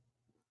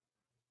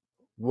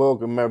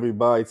Welcome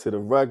everybody to the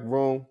rec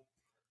room.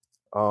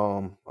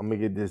 I'm gonna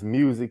get this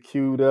music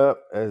queued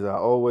up as I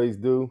always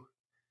do,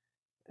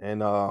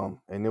 and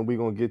then we're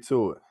gonna get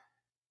to it.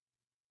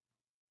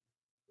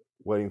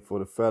 Waiting for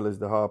the fellas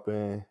to hop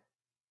in,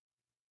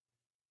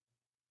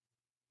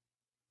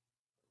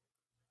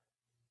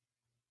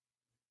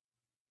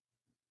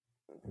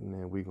 and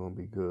then we're gonna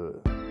be good.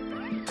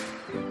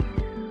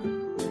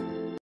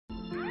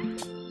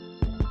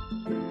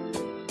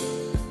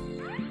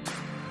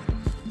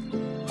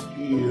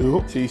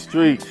 Yep. T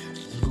Streets,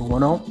 What's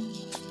going on?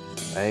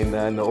 ain't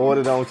nothing. The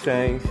order don't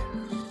change.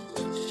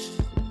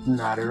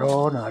 Not at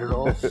all. Not at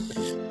all.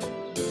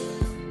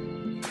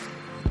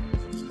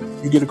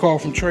 You get a call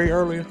from Trey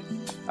earlier?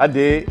 I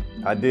did.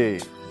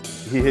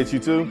 He hit you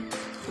too?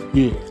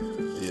 Yeah.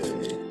 Yeah.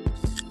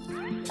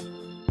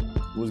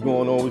 What's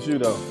going on with you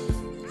though?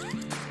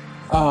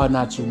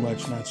 Not too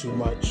much.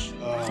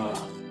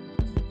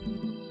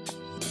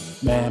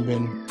 Man,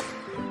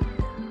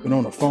 been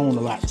on the phone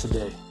a lot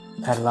today.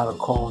 Had a lot of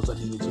calls I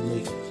needed to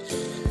make.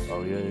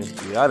 Oh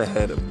yeah. I done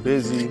had a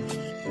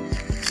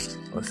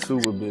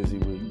super busy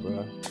week,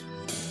 bro.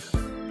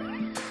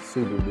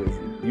 Super busy.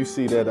 You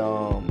see that?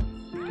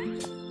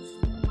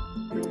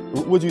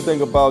 What do you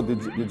think about the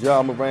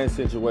Ja Morant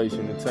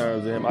situation in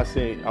terms of him? I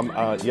seen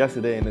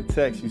yesterday in the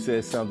text you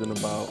said something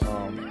about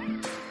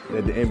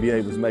that the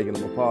NBA was making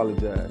him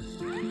apologize.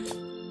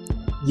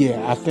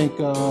 Yeah, I think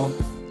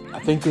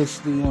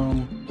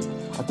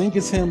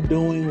it's him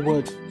doing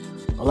what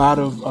a lot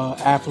of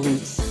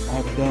athletes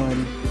have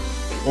done,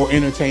 or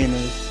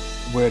entertainers,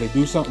 where they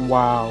do something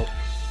wild.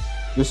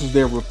 This is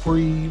their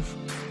reprieve.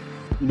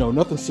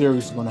 Nothing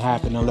serious is going to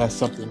happen unless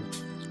something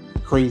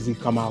crazy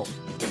come out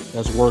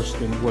that's worse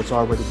than what's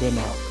already been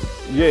out.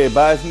 Yeah,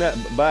 by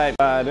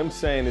them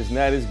saying it's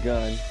not his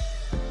gun,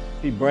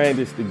 he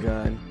brandished the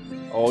gun,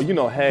 or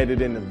had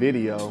it in the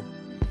video.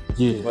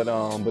 Yeah.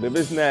 But if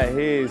it's not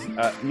his,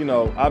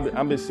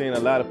 I've been seeing a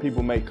lot of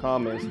people make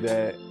comments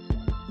that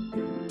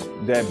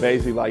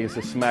basically like it's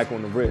a smack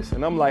on the wrist,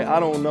 and I'm like, I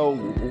don't know,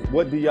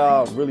 what do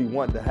y'all really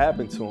want to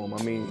happen to him?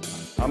 I mean,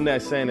 I'm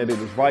not saying that it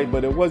was right,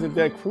 but it wasn't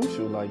that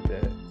crucial like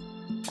that.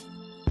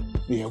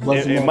 Yeah, it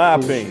wasn't. In my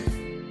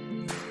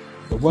opinion.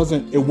 It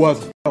wasn't,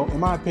 in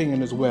my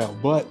opinion as well.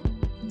 But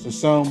to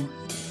some,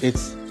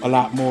 it's a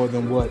lot more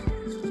than what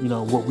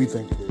we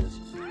think it is.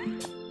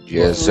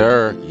 Yes,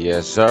 sir.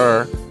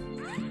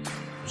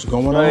 What's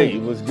going on? Hey,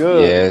 what's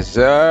good? Yes,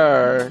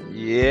 sir.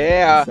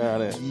 Yeah.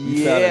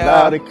 You sounded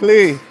loud and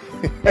clear.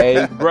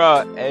 Hey,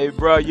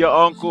 bro, your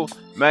uncle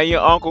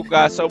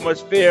got so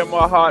much fear in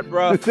my heart,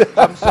 bro.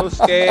 I'm so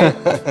scared.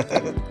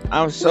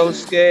 of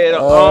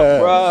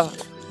bro.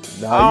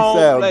 Nah, you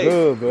sound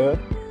good, bro.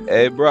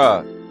 Hey,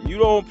 bro. You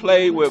don't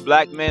play with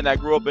black men that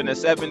grew up in the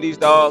 70s,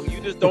 dog.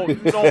 You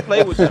don't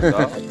play with them,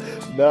 dog.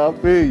 Nah, I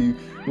feel you.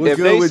 What's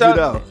good with you,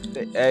 though?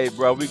 Hey,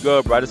 bro, we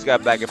good, bro. I just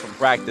got back in from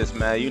practice,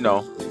 man.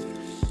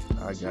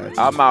 I got you.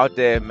 I'm out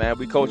there, man.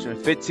 We coaching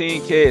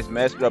 15 kids,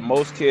 man. It's the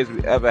most kids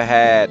we ever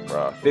had,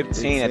 bro.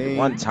 15 at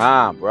one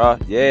time, bro.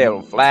 Yeah,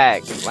 on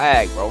flag,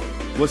 bro.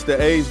 What's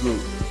the age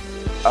group?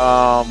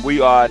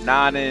 We are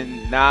 9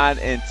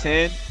 and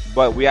 10,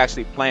 but we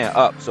actually playing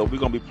up. So we're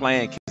gonna be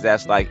playing kids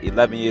that's like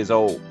 11 years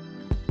old.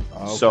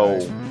 Okay. So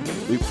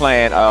we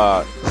playing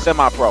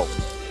semi-pro.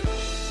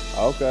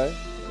 Okay,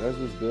 that's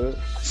what's good.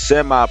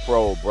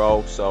 Semi-pro,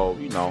 bro. So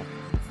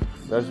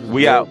That's what's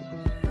we good.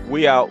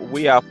 We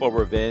out for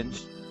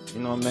revenge. You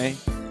know what I mean?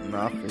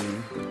 Nah, I feel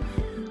you.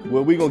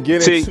 Well, we gonna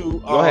get into.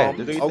 Go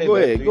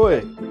ahead. Go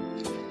ahead.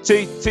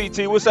 T,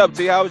 what's up,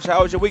 T? How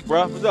was your week,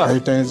 bro? What's up?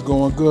 Everything's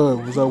going good.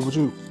 What's up with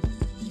you?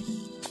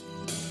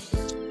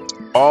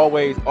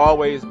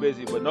 Always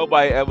busy, but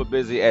nobody ever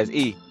busy as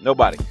E.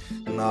 Nobody.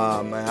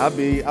 Nah, man, I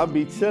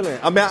be chilling.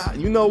 I mean,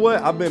 you know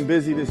what? I've been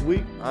busy this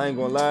week. I ain't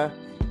gonna lie,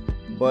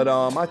 but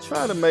I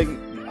try to make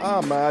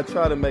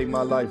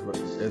my life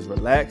as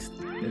relaxed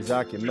as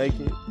I can make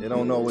it. It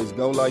don't always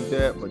go like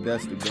that, but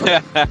that's the goal. You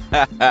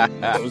know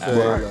what I'm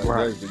saying?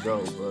 Right. That's the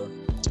goal, bro.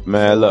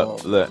 Man,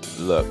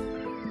 look.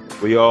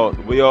 We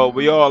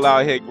all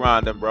out here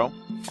grinding, bro.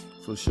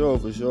 For sure.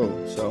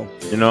 So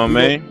you know what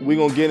I mean? We're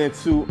gonna get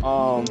into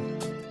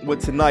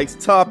what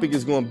tonight's topic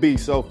is gonna be.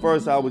 So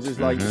first, I would just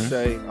like to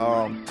say,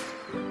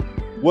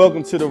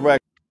 welcome to the rec.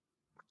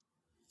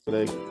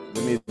 Let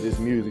me hit this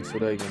music so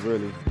they can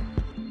really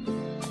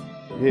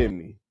hear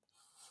me.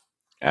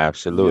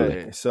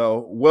 Absolutely. Yeah.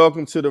 So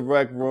welcome to the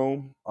rec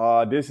room.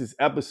 This is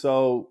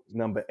episode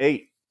number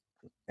 8,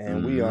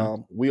 and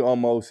we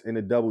almost in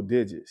the double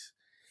digits.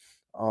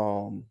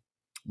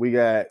 We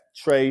got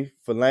Trey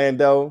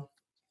Philando,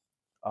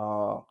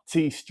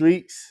 T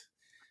Streets,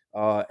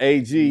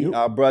 AG, Yep.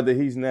 Our brother.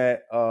 He's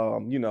not,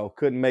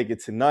 couldn't make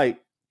it tonight,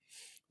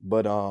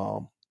 but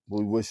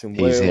we wish him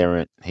well.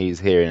 He's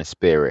here in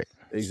spirit.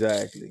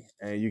 Exactly.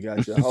 And you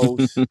got your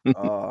host.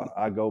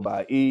 I go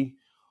by E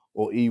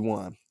or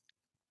E1.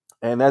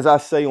 And as I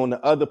say on the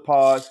other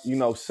parts,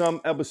 some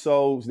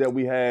episodes that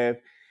we have,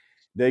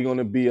 they're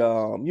gonna be,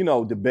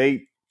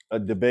 debate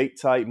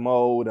type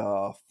mode,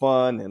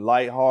 fun and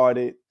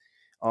lighthearted.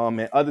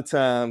 And other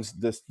times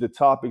the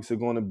topics are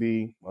going to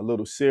be a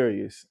little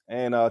serious.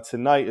 And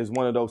tonight is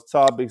one of those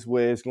topics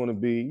where it's going to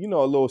be, you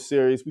know, a little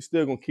serious. We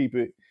still going to keep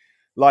it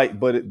light,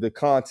 but the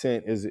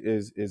content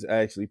is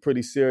actually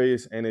pretty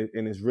serious, and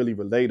it's really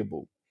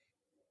relatable.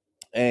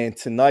 And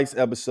tonight's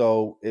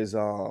episode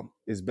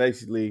is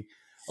basically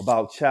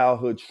about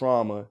childhood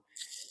trauma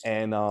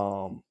and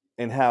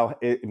how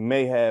it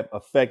may have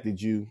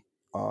affected you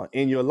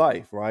in your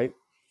life, right?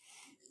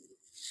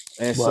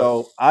 And Right.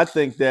 so I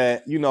think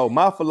that, you know,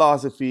 my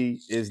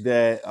philosophy is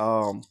that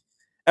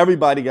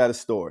everybody got a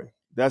story.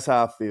 That's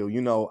how I feel.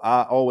 You know,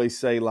 I always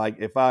say, like,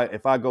 if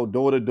I go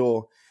door to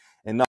door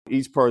and knock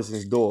each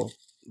person's door,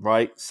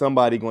 right,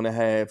 somebody gonna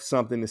have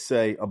something to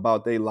say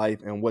about their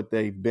life and what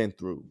they've been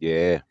through.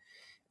 Yeah.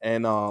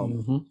 And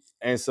Mm-hmm.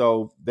 and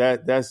so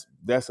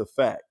that's a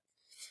fact.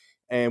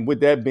 And with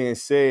that being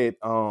said,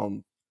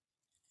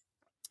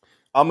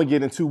 I'm gonna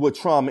get into what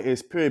trauma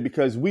is, period,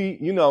 because we,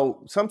 you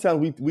know,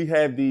 sometimes we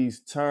have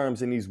these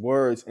terms and these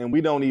words and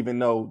we don't even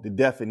know the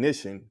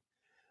definition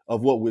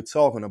of what we're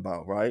talking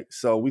about, right?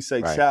 So we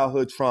say Right.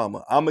 childhood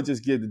trauma. I'm gonna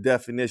just give the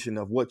definition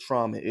of what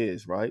trauma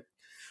is, right?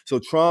 So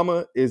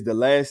trauma is the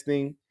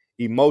lasting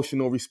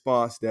emotional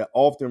response that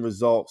often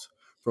results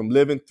from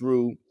living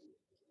through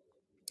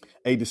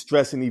a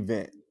distressing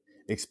event.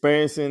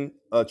 Experiencing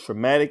a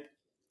traumatic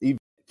event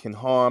can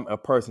harm a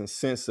person's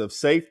sense of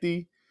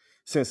safety,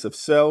 sense of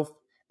self,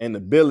 and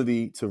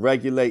ability to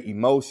regulate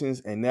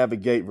emotions and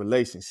navigate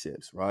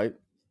relationships, right?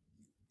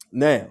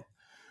 Now,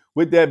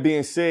 with that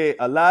being said,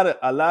 a lot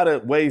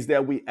of ways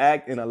that we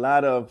act and a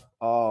lot of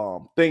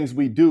things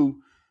we do,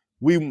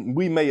 we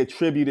may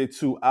attribute it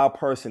to our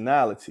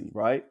personality,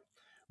 right?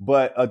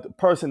 But a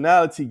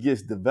personality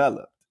gets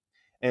developed,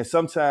 and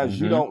sometimes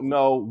you Mm-hmm. don't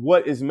know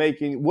what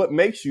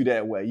makes you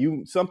that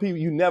way. Some people,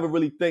 you never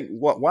really think,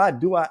 why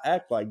do I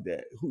act like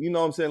that? You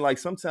know what I'm saying? Like,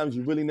 sometimes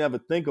you really never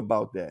think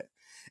about that.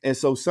 And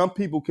so some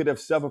people could have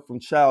suffered from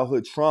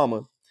childhood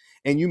trauma,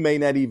 and you may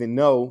not even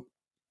know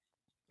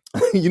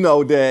you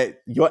know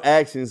that your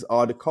actions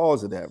are the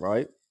cause of that,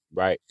 right?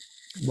 Right.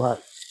 Right.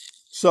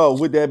 So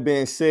with that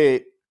being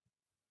said,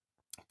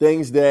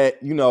 things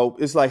that, you know,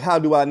 it's like, how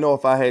do I know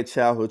if I had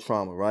childhood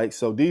trauma, right?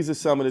 So these are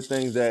some of the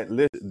things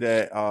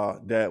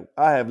that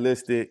I have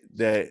listed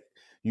that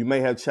you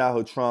may have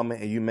childhood trauma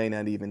and you may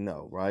not even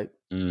know, right?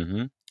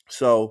 Mm-hmm.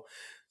 So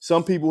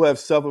some people who have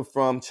suffered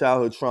from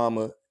childhood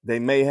trauma, they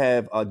may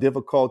have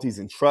difficulties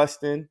in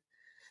trusting.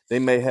 They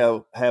may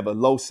have a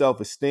low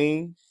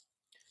self-esteem,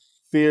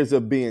 fears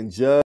of being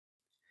judged,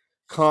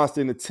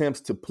 constant attempts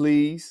to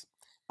please,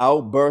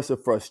 outbursts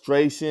of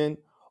frustration,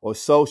 or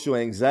social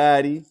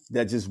anxiety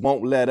that just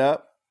won't let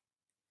up.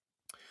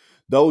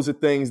 Those are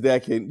things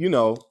that can, you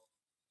know,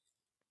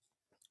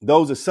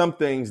 those are some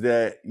things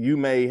that you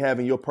may have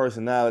in your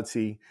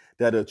personality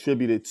that are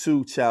attributed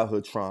to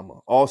childhood trauma.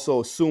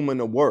 Also, assuming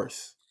the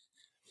worst.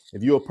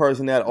 If you're a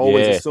person that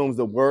always Yeah. assumes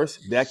the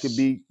worst, that could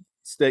be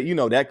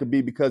that could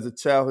be because of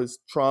childhood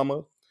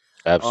trauma.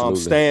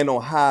 Absolutely. Staying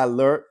on high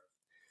alert,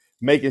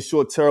 making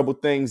sure terrible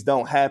things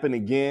don't happen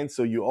again.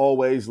 So you're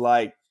always,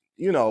 like,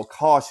 you know,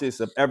 cautious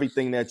of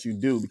everything that you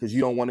do because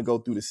you don't want to go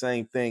through the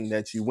same thing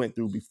that you went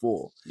through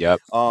before. Yep.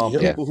 Yep.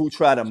 Yeah. People who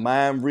try to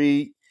mind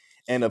read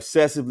and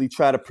obsessively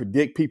try to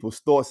predict people's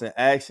thoughts and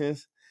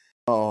actions.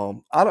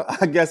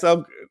 I guess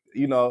I'm,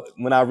 you know,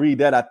 when I read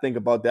that, I think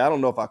about that. I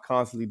don't know if I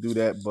constantly do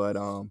that, but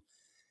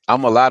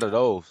I'm a lot of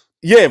those.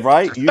 yeah,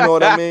 right. You know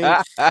what I mean?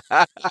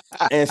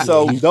 And Yeah.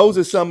 so those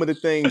are some of the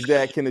things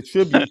that can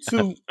attribute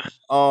to,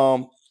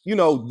 you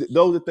know,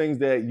 those are things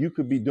that you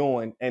could be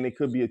doing, and it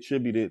could be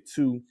attributed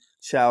to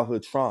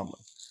childhood trauma.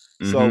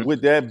 So Mm-hmm.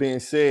 with that being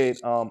said,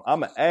 I'm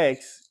gonna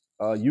ask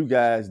you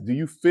guys: do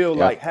you feel Yep.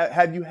 like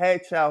have you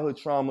had childhood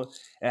trauma,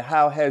 and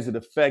how has it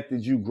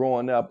affected you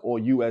growing up or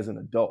you as an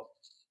adult?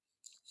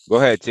 Go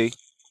ahead, T.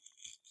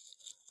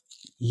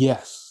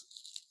 Yes.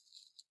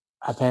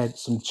 I've had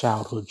some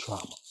childhood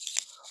trauma.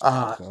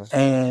 Okay.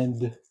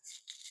 And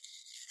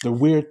the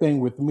weird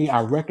thing with me,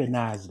 I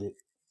recognized it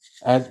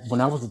as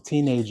when I was a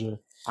teenager.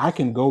 I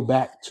can go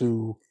back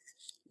to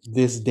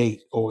this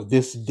date or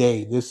this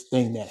day, this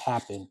thing that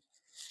happened,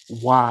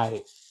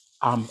 why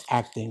I'm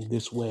acting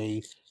this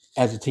way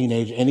as a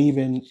teenager, and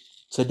even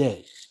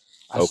today,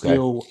 I Okay.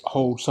 still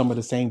hold some of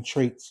the same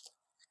traits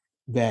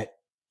that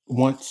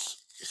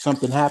once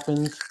something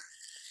happens,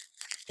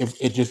 if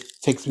it just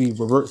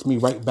reverts me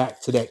right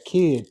back to that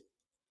kid,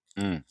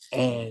 Mm.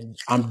 and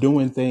I'm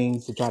doing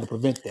things to try to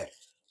prevent that.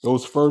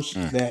 Those first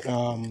Mm.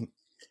 that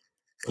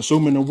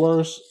assuming the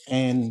worst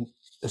and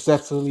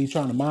excessively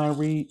trying to mind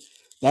read,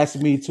 that's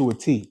me to a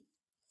T.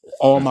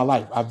 All Mm. my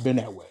life, I've been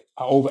that way.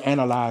 I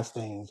overanalyze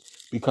things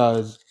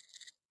because,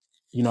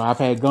 you know, I've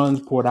had guns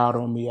poured out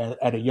on me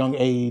at a young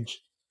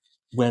age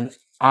when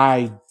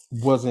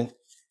wasn't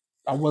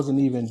I wasn't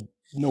even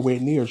nowhere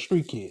near a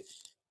street kid,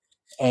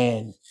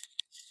 and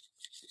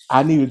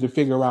I needed to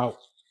figure out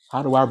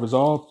how do I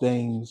resolve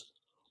things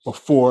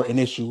before an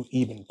issue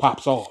even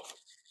pops off.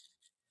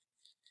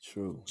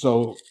 True.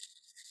 So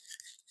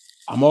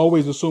I'm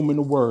always assuming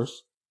the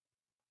worst,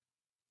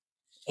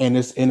 and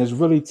it's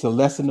really to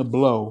lessen the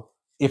blow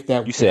if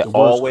You if said the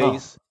worst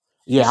come. always.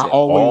 You Yeah, I said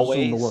always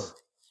assume the worst.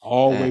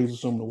 always. Man. Always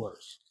assume the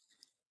worst,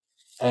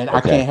 and I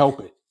Okay. can't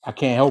help it. I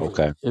can't help it.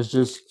 Okay. It's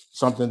just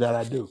something that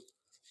I do.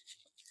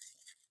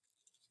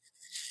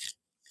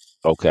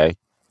 Okay.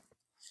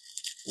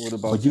 What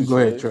But about you you, go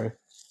ahead, Trey? Trey.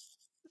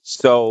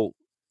 So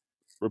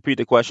repeat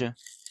the question.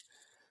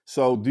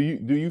 So do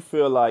you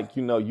feel like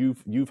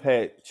you've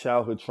had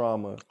childhood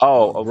trauma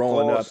Oh, of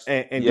growing up, course.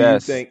 and do you Yes.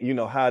 think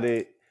how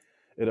did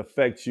it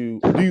affect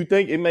you, or do you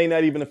think it may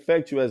not even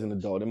affect you as an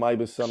adult? It might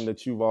be something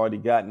that you've already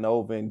gotten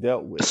over and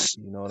dealt with. S-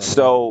 You know what I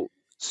mean? So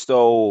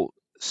so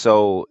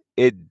so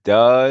it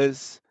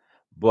does,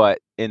 but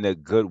in a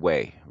good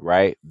way,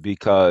 right?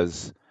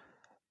 Because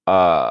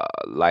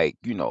like,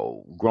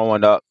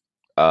 growing up,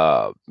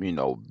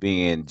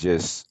 being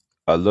just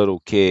a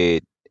little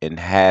kid and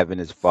having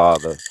his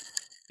father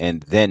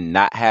and then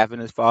not having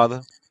his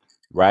father,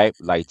 right?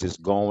 Like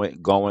just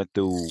going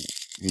through,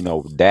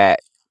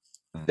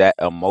 that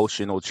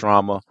emotional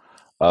trauma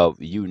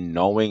of you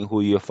knowing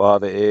who your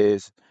father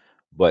is,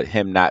 but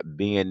him not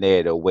being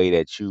there the way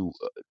that you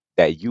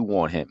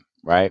want him,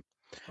 right?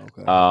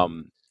 Okay.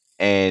 Um,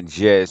 and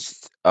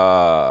just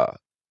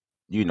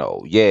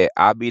yeah,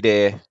 I'll be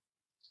there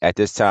at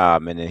this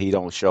time, and then he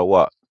don't show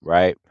up,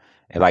 right?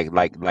 And like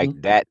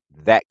Mhm.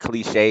 that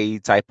cliche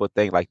type of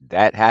thing, like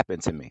that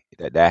happened to me.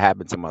 That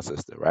happened to my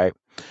sister, right?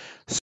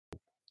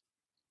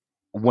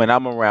 When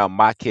I'm around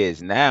my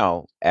kids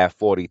now at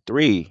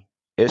 43,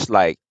 it's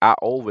like I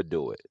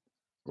overdo it,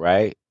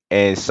 right?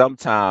 And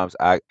sometimes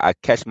I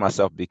catch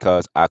myself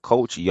because I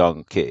coach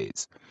young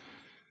kids,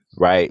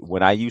 right?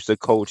 When I used to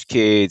coach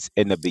kids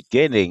in the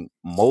beginning,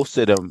 most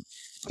of them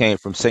came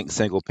from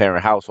single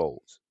parent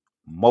households.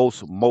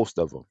 Most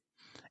of them.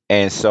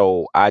 And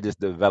so I just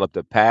developed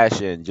a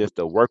passion just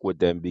to work with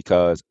them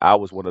because I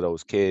was one of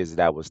those kids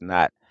that was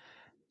not,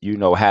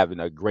 having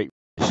a great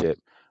relationship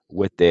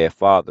with their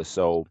father.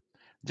 So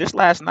just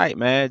last night,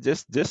 man,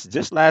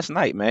 just last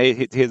night,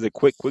 man. Here's a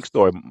quick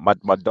story.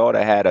 My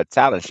daughter had a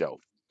talent show,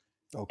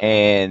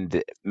 Okay.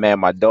 and man,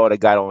 my daughter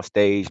got on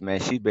stage, man.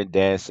 She's been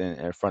dancing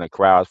in front of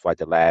crowds for like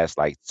the last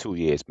like 2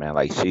 years, man.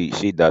 Like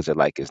she does it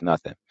like it's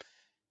nothing.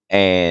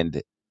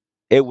 And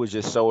it was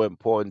just so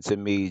important to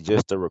me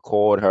just to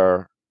record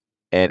her,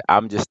 and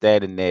I'm just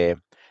standing there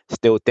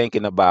still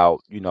thinking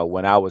about,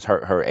 when I was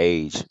her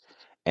age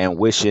and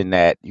wishing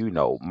that,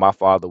 my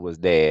father was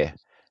there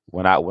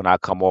when I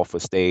come off a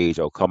stage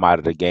or come out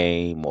of the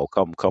game or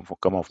come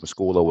home from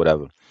school or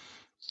whatever,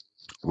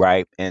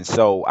 right? And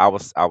so I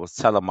was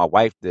telling my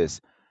wife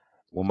this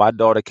when my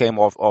daughter came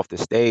off the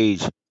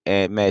stage,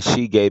 and man,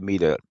 she gave me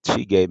the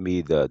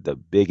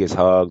biggest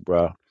hug,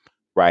 bro.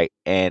 Right.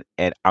 And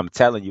I'm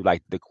telling you,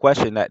 like the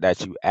question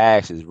that you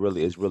asked is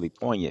really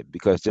poignant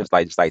because just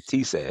like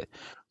T said,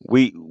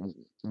 we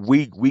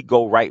we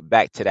go right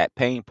back to that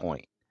pain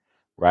point,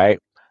 right?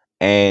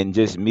 And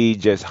just me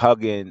just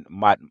hugging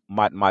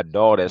my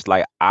daughter, it's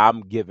like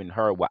I'm giving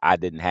her what I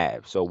didn't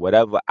have. So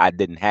whatever I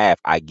didn't have,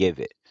 I give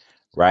it,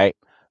 right?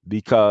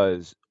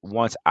 Because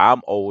once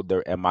I'm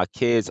older and my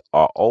kids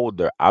are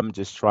older, I'm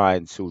just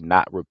trying to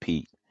not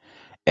repeat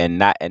and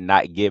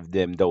not give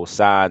them those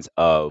signs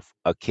of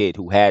a kid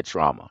who had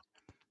trauma,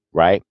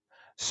 right?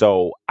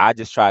 So I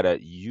just try to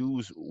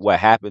use what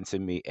happened to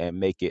me and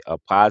make it a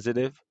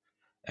positive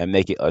and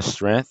make it a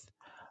strength.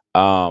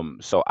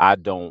 So I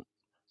don't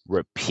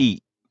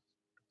repeat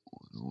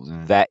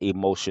that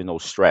emotional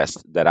stress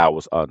that I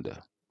was under,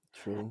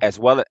 True. as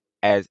well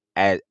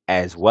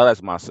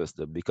as my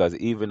sister, because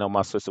even though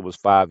my sister was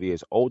 5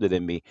 years older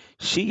than me,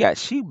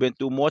 she been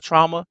through more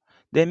trauma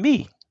than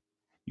me.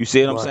 You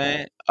see what I'm Right.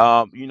 saying?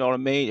 You know what I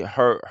mean?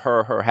 Her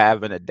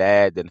having a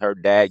dad, then her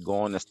dad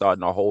going and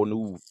starting a whole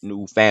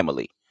new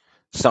family,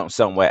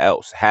 somewhere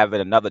else,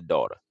 having another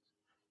daughter.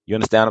 You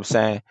understand what I'm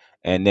saying?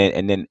 And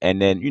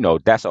then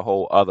that's a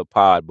whole other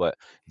pod. But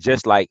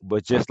just like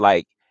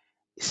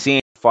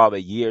seeing father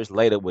years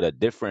later with a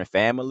different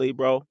family,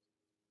 bro.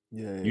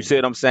 You Yeah. see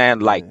what I'm saying?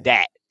 Yeah.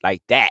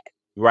 Like that,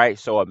 right?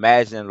 So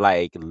imagine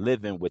like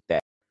living with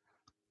that,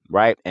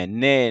 right?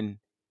 And then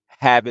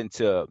having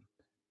to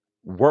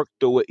work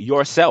through it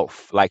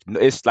yourself. Like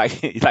it's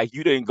like like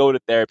you didn't go to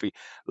therapy.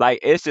 Like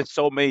it's just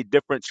so many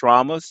different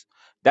traumas.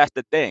 That's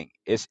the thing.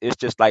 It's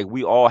just like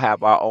we all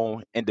have our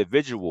own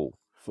individual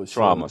For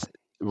sure. traumas,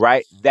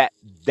 right? That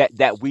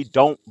we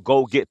don't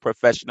go get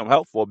professional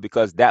help for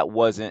because that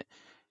wasn't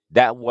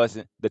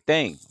the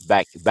thing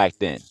back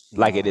then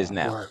like it is Nah,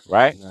 now, Right.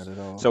 right? not at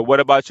all. So what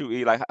about you,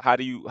 E? Like how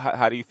do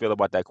you feel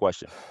about that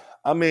question?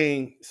 I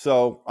mean,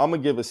 so I'm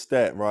gonna give a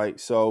stat, right?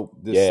 So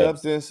the Yeah.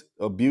 Substance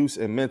Abuse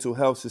and Mental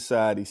Health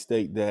Society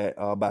state that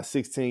by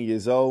 16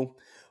 years old,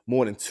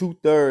 more than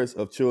 2/3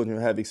 of children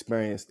have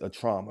experienced a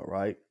trauma,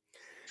 right?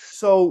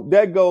 So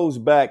that goes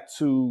back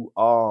to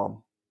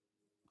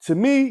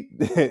me,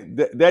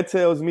 that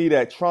tells me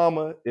that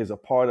trauma is a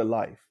part of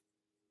life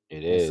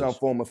It in some is.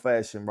 form or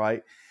fashion,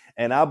 right?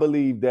 And I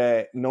believe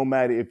that no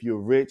matter if you're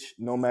rich,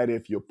 no matter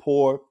if you're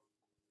poor,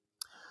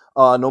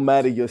 no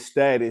matter your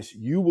status,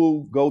 you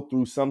will go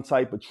through some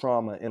type of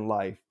trauma in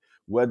life,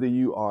 whether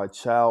you are a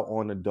child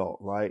or an adult,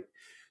 right?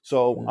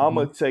 So I'm Mm-hmm.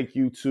 gonna take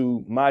you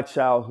to my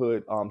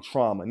childhood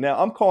trauma.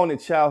 Now I'm calling it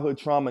childhood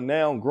trauma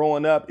now.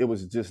 Growing up, it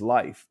was just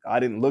life. I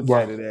didn't look at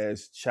Right. it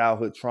as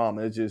childhood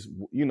trauma. It's just,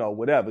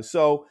 whatever.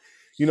 So,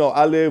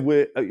 I lived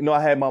with,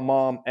 I had my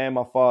mom and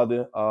my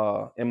father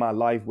in my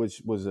life,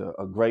 which was a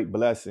great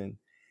blessing.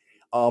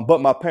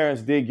 But my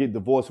parents did get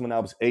divorced when I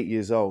was 8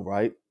 years old,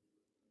 right?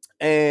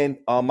 And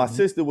my Mm-hmm.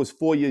 sister was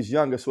 4 years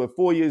younger. So at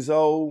 4 years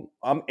old,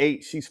 I'm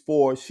 8, she's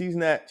 4. She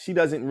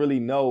doesn't really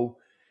know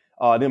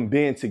them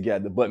being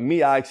together. But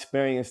me, I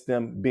experienced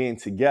them being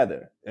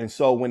together. And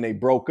so when they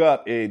broke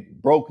up,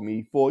 it broke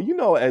me for,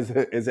 as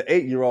an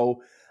 8-year-old,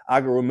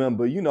 I can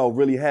remember,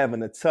 really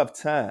having a tough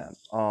time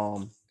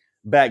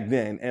back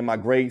then. And my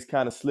grades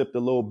kind of slipped a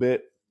little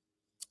bit.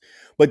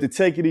 But to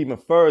take it even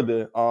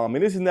further, and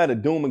this is not a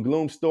doom and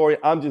gloom story.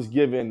 I'm just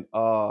giving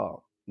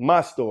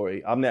my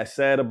story. I'm not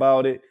sad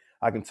about it.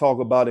 I can talk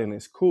about it and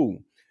it's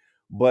cool.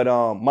 But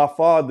my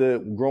father,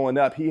 growing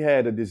up, he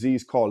had a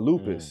disease called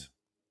lupus.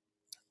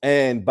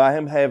 And by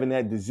him having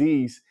that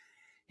disease,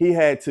 he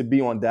had to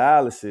be on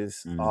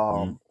dialysis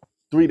Mm-hmm.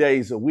 3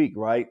 days a week,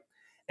 right?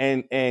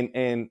 And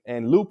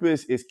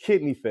lupus is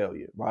kidney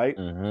failure, right?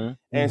 Mm-hmm.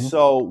 And Mm-hmm.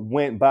 so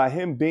when by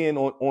him being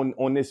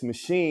on this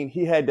machine,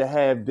 he had to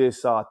have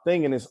this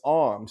thing in his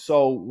arm.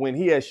 So when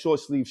he had short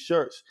sleeve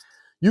shirts,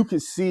 you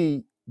could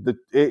see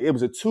it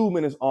was a tube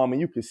in his arm and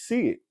you could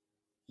see it.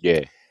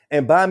 Yeah.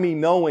 And by me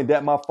knowing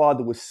that my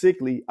father was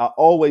sickly, I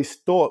always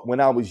thought when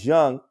I was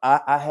young,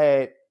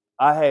 I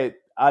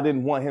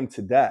didn't want him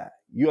to die.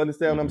 You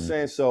understand what I'm Mm-hmm.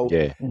 saying? So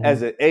Yeah.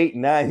 as an 8,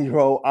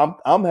 9-year-old,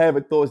 I'm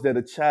having thoughts that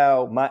a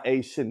child my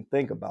age shouldn't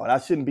think about. I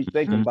shouldn't be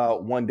thinking Mm-hmm.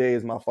 about one day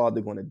is my father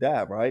going to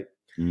die, right?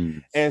 Mm-hmm.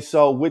 And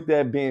so with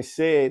that being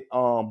said,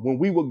 when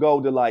we would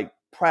go to like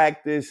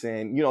practice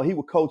and, he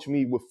would coach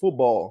me with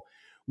football,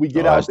 we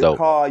get Oh, out that's the dope.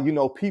 car,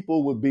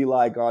 people would be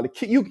like,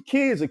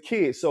 kids are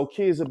kids. So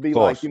kids would Of be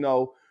like,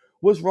 course.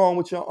 what's wrong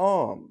with your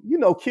arm?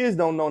 Kids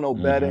don't know no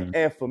better. Mm-hmm.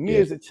 And for me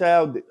Yeah. as a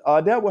child,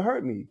 that would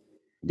hurt me.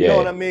 You know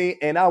what I Yeah. mean?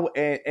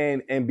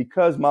 And and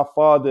because my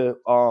father,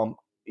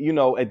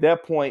 at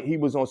that point he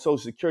was on Social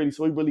Security,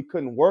 so he really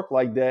couldn't work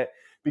like that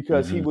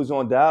because he Mm-hmm. was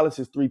on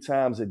dialysis 3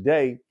 times a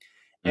day.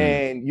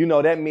 Mm.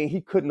 And that means he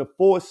couldn't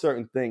afford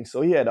certain things.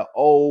 So he had an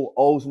old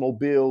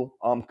Oldsmobile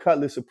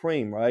Cutlass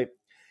Supreme, right?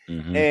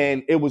 Mm-hmm.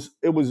 And it was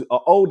an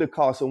older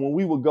car. So when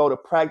we would go to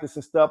practice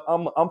and stuff,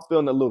 I'm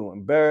feeling a little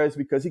embarrassed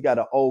because he got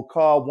an old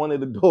car. One of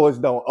the doors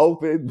don't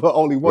open, but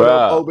only one of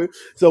them Bruh, open.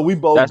 So we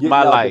both that's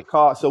my getting out the life.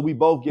 car. So we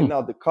both getting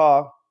out the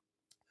car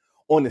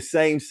on the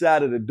same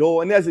side of the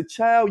door. And as a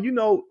child,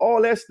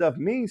 all that stuff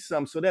means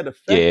something. So that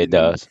Yeah, affected it me.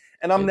 does.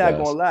 And I'm It not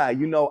gonna does. lie,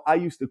 I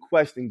used to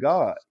question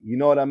God. You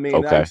know what I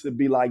mean? I Okay. used to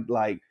be like,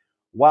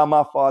 why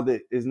my father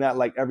is not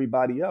like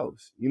everybody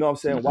else? You know what I'm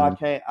saying? Why Mm-hmm.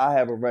 can't I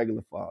have a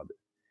regular father?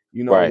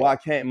 Right. Why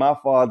can't my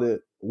father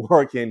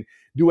work and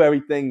do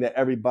everything that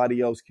everybody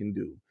else can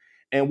do?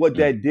 And what Mm.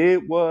 that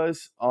did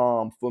was,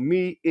 for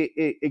me,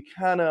 it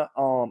kind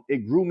of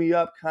it grew me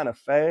up kind of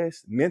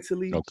fast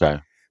mentally, Okay.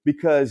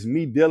 because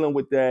me dealing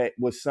with that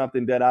was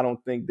something that I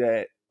don't think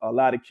that a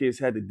lot of kids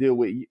had to deal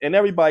with. And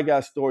everybody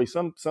got stories.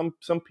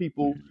 Some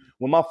people, Mm.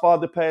 when my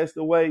father passed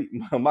away,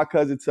 my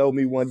cousin told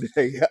me one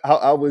day,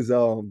 I was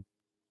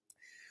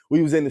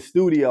we was in the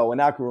studio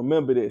and I can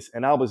remember this,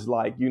 and I was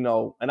like, and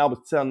I was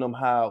telling them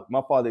how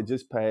my father had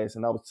just passed,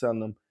 and I was telling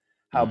them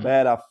how Mm.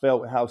 bad I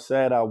felt and how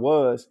sad I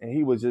was, and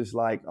he was just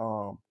like,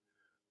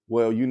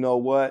 well, you know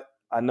what?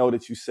 I know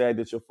that you said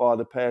that your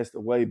father passed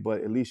away,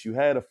 but at least you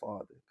had a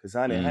father, because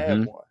I didn't have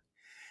Mm-hmm. one.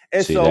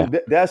 And See so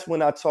that? that's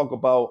when I talk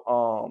about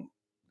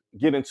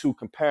getting to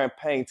comparing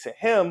pain to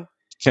him.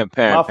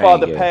 Comparing My pain.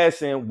 father Yeah.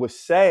 passing was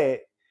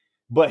sad,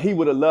 but he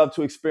would have loved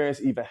to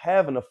experience even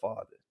having a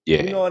father.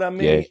 You Yeah. know what I Yeah.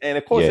 mean? And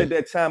of course, Yeah. at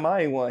that time,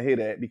 I ain't want to hear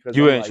that, because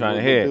You I'm ain't like, trying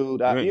to well, hear it.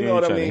 dude, You you know ain't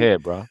what I trying to mean? hear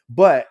it, bro.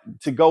 But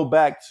to go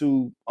back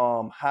to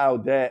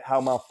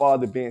how my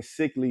father being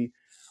sickly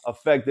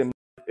affected me,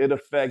 it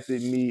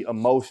affected me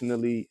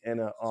emotionally in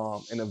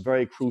a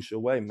very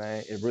crucial way,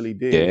 man. It really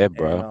did. Yeah,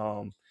 And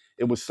bro.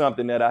 it was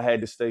something that I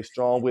had to stay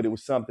strong with. It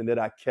was something that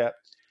I kept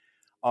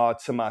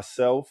to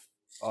myself,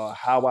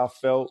 how I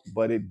felt,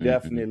 but it Mm-hmm.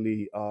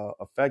 definitely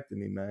affected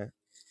me, man.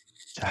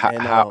 How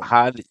And how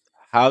how do,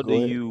 how do go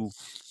ahead. you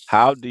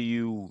how do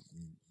you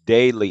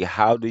daily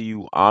how do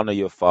you honor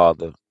your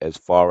father as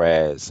far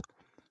as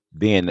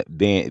being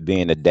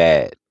a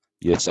dad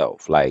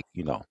yourself? Like,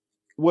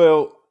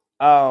 Well,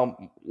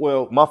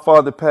 my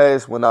father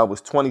passed when I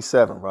was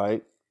 27,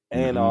 right?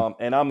 And hmm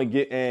and I'm gonna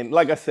get, and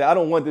like I said, I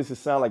don't want this to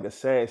sound like a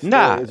sad story.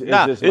 nah, It's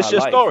nah, just my it's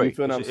your life. You story.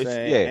 feel what I'm It's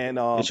saying?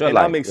 yeah, it's your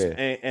life. Yeah.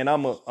 And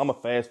I'm a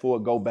fast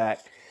forward, go back.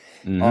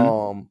 Mm-hmm.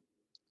 Um,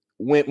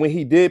 when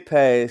he did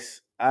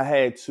pass, I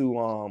had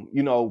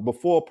to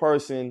before a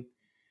person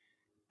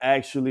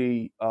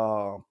actually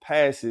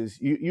passes,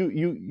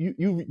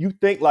 you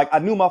think, like, I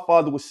knew my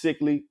father was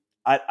sickly.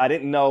 I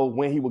didn't know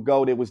when he would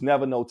go. There was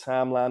never no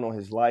timeline on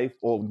his life,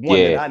 or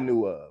one that Yeah. I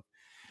knew of.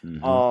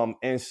 Mm-hmm.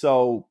 And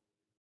so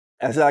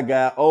as I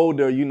got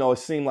older, it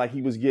seemed like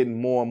he was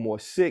getting more and more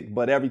sick.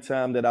 But every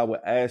time that I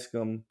would ask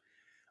him,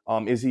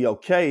 is he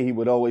okay? He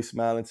would always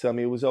smile and tell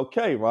me it was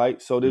okay,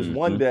 right? So this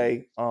one Mm-hmm.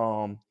 day,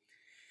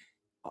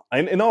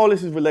 and all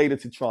this is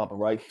related to trauma,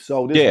 right?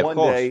 So this Yeah, of one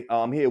course. day,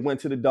 he had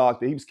went to the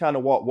doctor. He was kind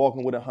of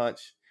walking with a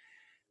hunch,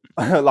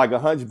 like a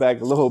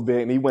hunchback a little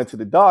bit, and he went to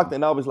the doctor.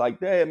 And I was like,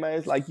 "Dad, man,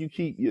 it's like you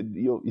keep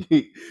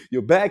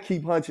your back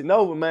keep hunching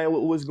over, man.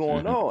 What's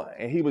going Mm-hmm. on?"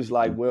 And he was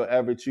like, "Well,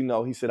 Everett,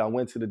 he said I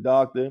went to the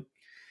doctor,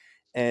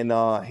 and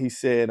he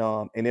said,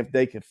 and if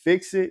they can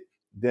fix it,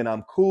 then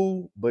I'm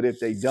cool. But if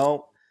they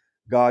don't,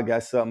 God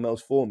got something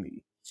else for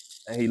me."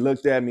 And he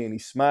looked at me and he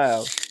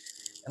smiled,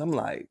 and I'm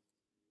like,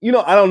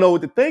 I don't know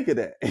what to think of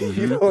that.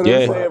 You know Mm-hmm. what I'm Yeah,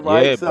 saying,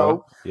 right? yeah, bro.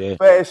 So Yeah.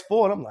 fast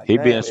forward, I'm like, He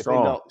being damn, if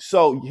it strong. don't,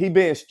 so he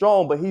being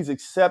strong, but he's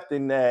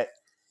accepting that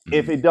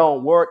if Mm-hmm. it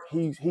don't work,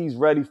 he's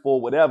ready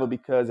for whatever,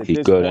 because at He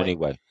this good point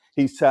anyway.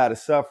 he's tired of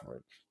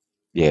suffering.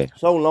 Yeah.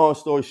 So long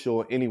story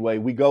short, anyway,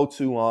 we go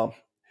to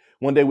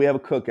one day we have a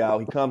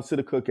cookout. He comes to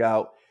the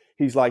cookout.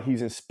 He's like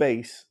he's in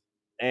space,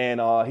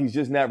 and he's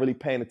just not really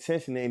paying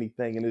attention to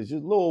anything, and it's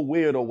just a little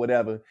weird or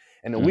whatever.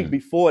 And the week Mm.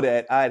 before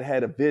that, I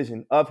had a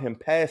vision of him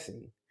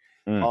passing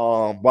Mm.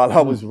 while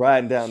I was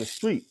riding down the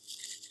street.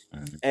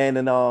 Mm. And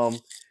then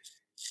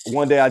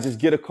one day I just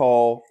get a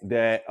call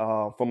that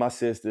from my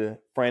sister,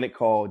 frantic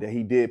call that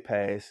he did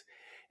pass.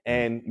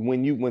 And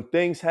when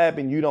things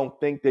happen, you don't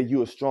think that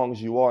you're as strong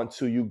as you are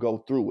until you go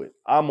through it.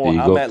 There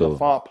you I'm go at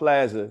through. LaFont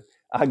Plaza.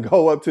 I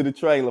go up to the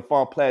train,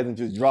 LaFont Plaza, and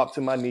just drop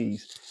to my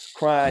knees,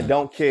 crying, Mm.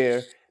 don't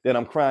care that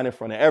I'm crying in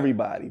front of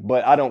everybody.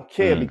 But I don't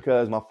care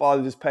because my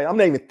father just passed. I'm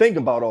not even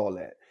thinking about all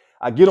that.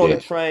 I get on Yeah. the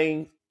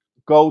train,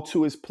 go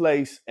to his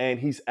place, and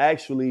he's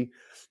actually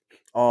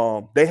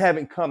they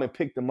haven't come and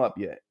picked him up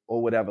yet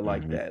or whatever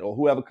like Mm-hmm. that, or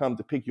whoever comes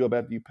to pick you up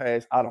after you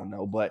pass, I don't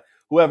know, but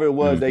whoever it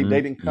was, Mm-hmm. they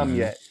didn't come Mm-hmm.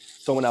 yet.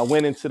 So when I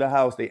went into the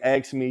house, they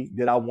asked me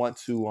did I want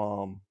to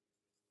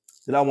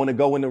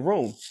go in the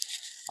room.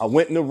 I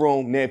went in the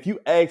room. Now if you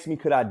asked me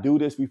could I do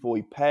this before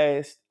he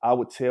passed, I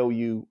would tell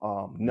you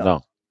no.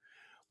 No.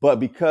 But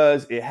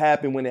because it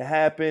happened when it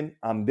happened,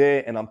 I'm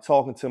there and I'm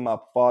talking to my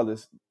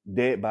father's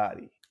dead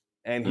body,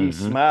 and he's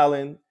Mm-hmm.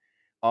 smiling,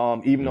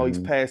 even though he's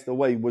Mm-hmm. passed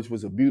away, which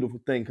was a beautiful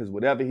thing, because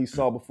whatever he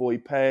saw before he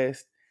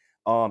passed,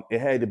 it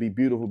had to be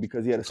beautiful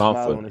because he had a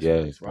smile on his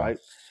Yeah, face, bro. right?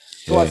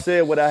 So I Yeah.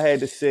 said what I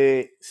had to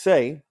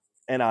say,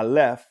 and I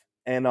left.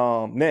 And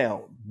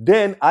now,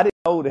 then I didn't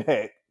know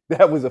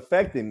that was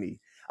affecting me.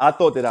 I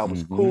thought that I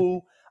was Mm-hmm.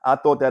 cool. I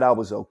thought that I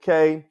was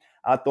okay.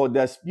 I thought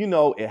that's,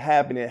 it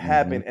happened,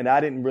 Mm-hmm. and I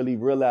didn't really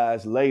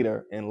realize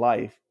later in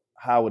life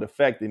how it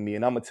affected me.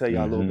 And I'm gonna tell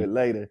y'all a little Mm-hmm. bit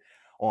later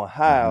on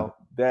Mm-hmm. how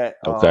that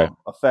Okay.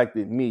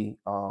 affected me,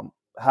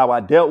 how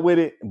I dealt with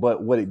it,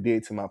 but what it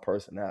did to my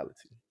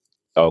personality.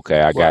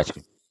 Okay, I Right. got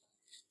you.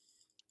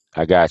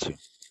 I got you.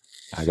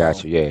 I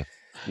got So you. Yeah.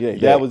 yeah,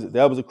 Yeah. that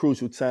was a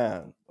crucial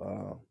time,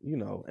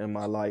 in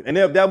my life, and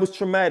that was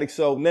traumatic.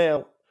 So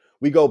now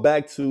we go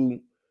back to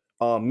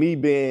me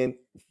being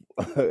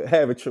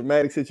have a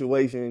traumatic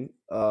situation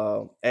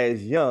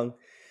as young,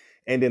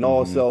 and then Mm-hmm.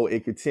 also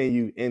it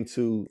continued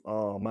into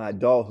my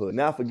adulthood.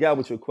 Now I forgot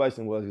what your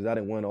question was because I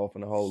didn't went off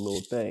on the whole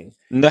little thing.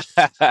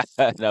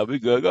 No, we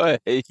good. Go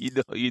ahead.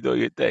 You know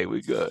your thing.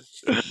 We good.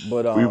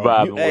 But We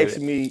you vibing with asked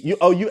it. me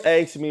you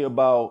asked me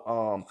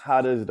about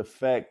how does it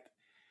affect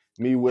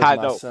me with How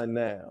my no? son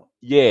now.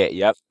 Yeah.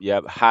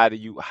 Yep. How do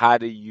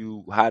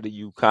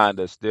you kind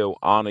of still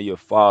honor your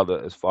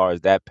father as far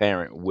as that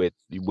parent with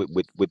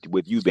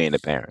you being a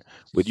parent,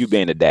 with you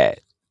being a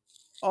dad?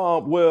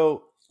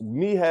 Well,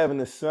 me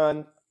having a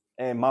son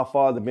and my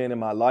father being in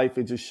my life,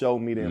 it just showed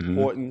me the Mm-hmm.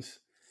 importance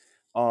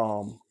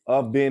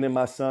of being in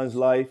my son's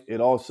life.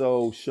 It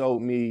also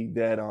showed me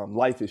that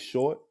life is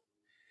short,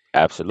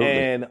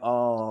 Absolutely.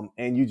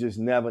 and you just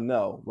never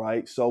know,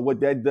 right? So what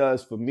that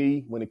does for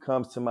me when it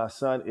comes to my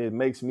son, it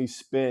makes me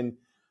spend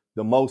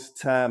the most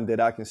time that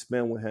I can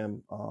spend with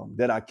him,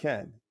 that I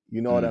can.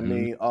 You know what I Mm-hmm.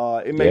 mean?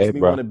 It Yeah, makes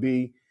me bro. want to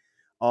be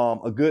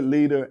a good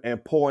leader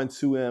and pour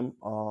into him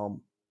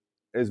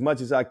as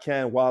much as I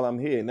can while I'm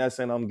here. Not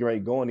saying I'm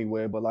great going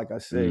anywhere, but like I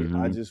say, Mm-hmm.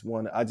 I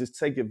just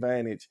take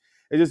advantage.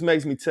 It just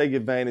makes me take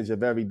advantage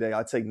of every day.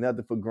 I take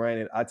nothing for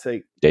granted. I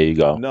take There you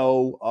go.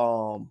 no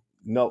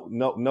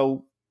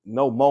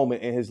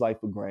moment in his life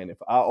for granted.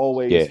 I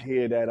always Yeah.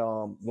 hear that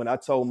when I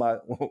told my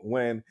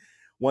when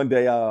one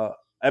day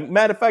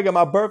matter of fact at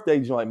my birthday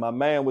joint, my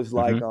man was Mm-hmm.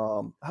 like,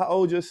 how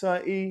old your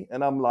son E?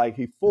 And I'm like,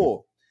 he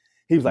 4.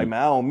 He was like,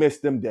 man, I don't miss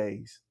them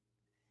days.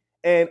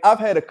 And I've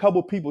had a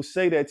couple people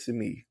say that to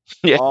me.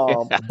 Yeah.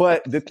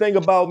 But the thing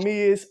about me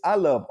is I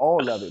love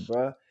all of it,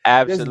 bro.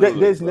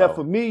 Absolutely, There's never bro.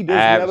 for me,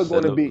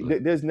 Absolutely.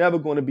 there's never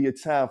going to be a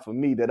time for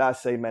me that I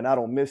say, man, I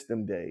don't miss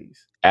them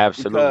days.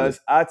 Absolutely. Because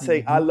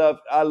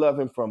I love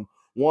him from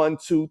 1,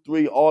 2,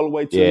 3, all the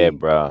way till Yeah, he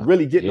bro.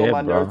 really getting on Yeah,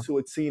 my bro. nerves to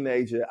a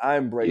teenager. I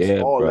embrace Yeah,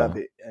 all of bro.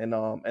 it. And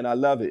I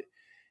love it.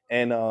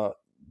 And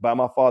by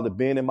my father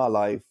being in my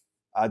life,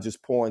 I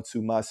just pour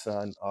into my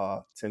son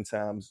 10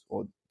 times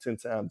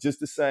just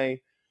the same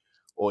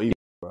or even,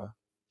 bro.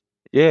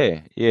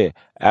 Yeah, yeah,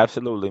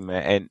 absolutely,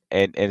 man.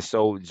 And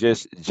so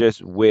just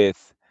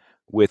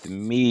with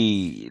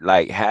me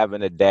like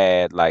having a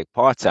dad like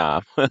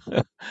part-time,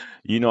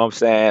 you know what I'm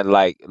saying?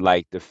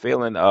 Like the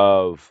feeling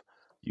of,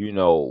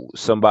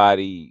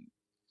 somebody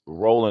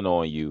rolling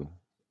on you,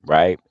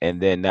 right?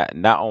 And then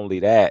not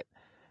only that,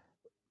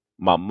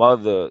 my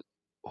mother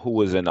who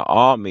was in the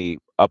army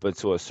up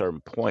until a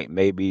certain point,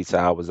 maybe till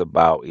I was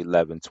about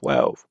 11,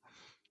 12.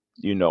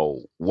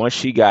 Once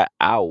she got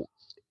out,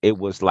 it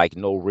was like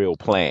no real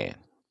plan,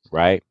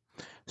 right?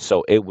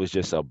 So it was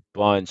just a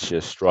bunch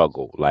of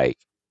struggle. Like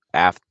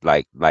after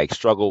like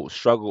struggle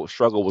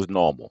was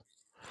normal,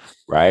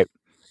 right?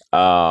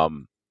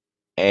 Um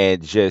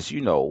and just,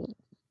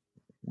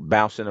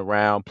 bouncing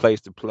around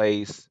place to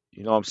place.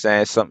 You know what I'm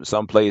saying?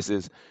 Some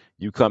places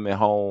you coming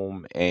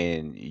home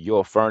and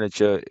your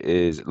furniture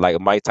is like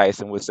Mike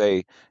Tyson would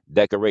say,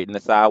 decorating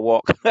the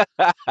sidewalk.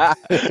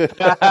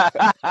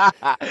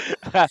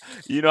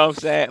 You know what I'm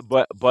saying?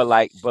 But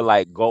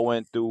like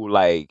going through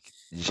like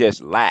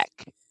just lack,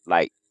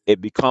 like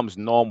it becomes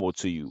normal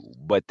to you,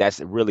 but that's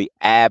really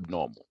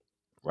abnormal,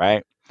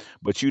 right?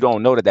 But you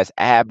don't know that that's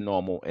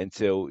abnormal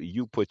until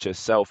you put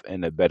yourself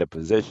in a better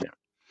position.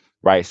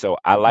 Right. So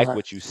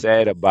Right.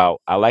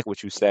 I like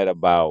what you said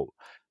about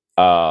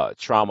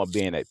trauma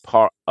being a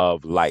part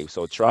of life.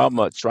 So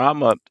trauma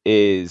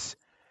is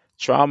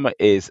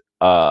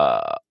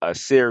a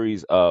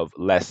series of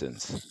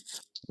lessons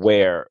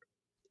where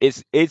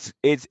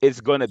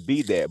it's gonna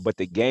be there. But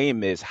the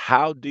game is,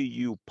 how do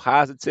you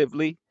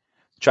positively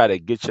try to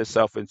get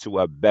yourself into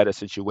a better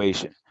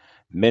situation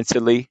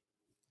mentally,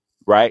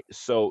 right?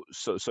 So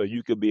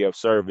you could be of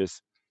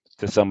service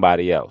to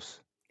somebody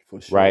else,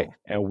 For right? sure.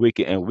 And we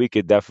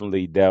could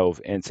definitely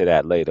delve into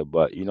that later.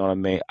 But you know what I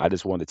mean? I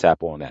just wanted to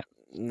tap on that.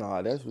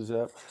 Nah, that's what's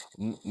up.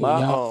 Yeah,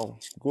 My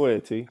go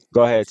ahead, T.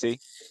 Go ahead, T.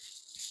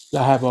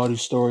 y'all have all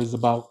these stories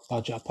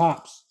about your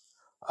pops.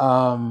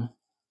 Um,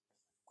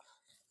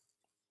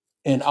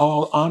 in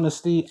all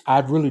honesty, I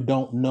really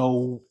don't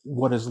know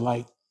what it's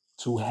like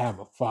to have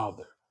a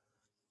father.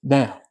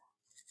 Now,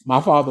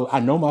 my father, I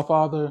know my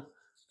father.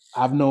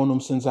 I've known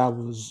him since I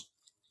was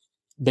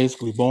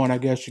basically born, I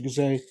guess you could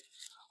say.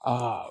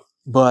 Uh,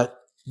 but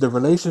the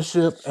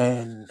relationship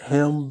and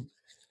him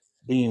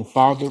being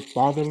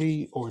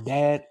fatherly or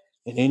dad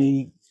in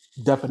any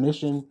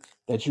definition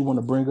that you want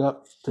to bring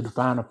up to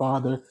define a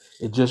father,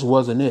 it just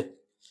wasn't it.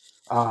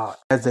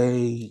 As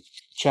a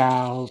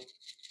child,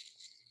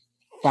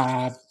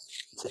 5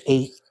 to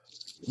 8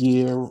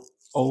 year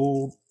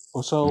old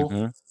or so,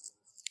 Mm-hmm.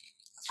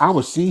 I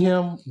would see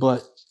him,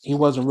 but he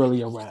wasn't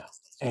really around,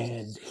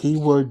 and he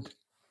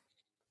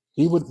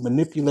would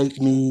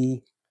manipulate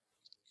me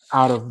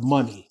out of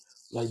money.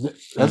 Like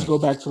let's Mm, go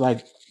back to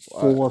like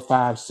Right. 4,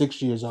 5,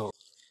 6 years old.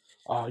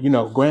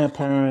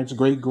 Grandparents,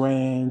 great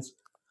grands,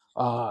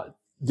 uh,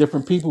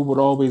 different people would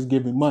always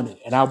give me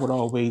money, and I would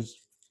always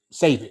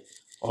save it,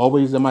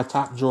 always in my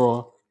top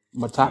drawer,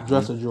 my top mm-hmm.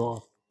 dresser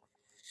drawer.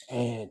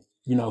 And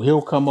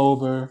he'll come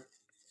over,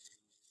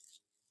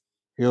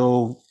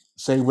 he'll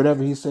say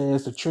whatever he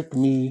says to trick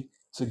me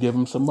to give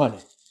him some money,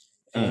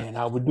 Mm, and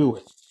I would do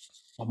it.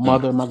 My mm,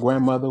 mother, my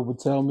grandmother would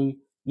tell me,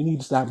 "You need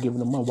to stop giving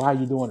them money. Why are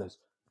you doing this?"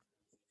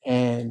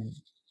 And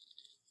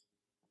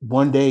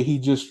one day he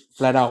just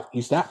flat out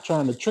he stopped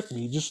trying to trick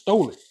me. He just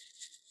stole it.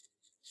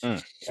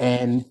 mm,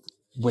 And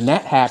when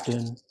that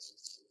happened,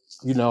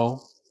 you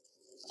know,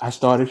 I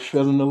started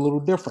feeling a little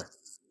different.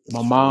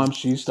 My True. mom,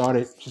 she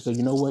said,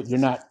 "You know what? You're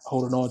not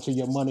holding on to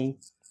your money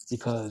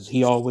because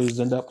he always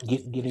end up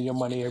getting your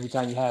money every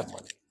time you have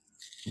money."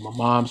 My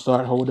mom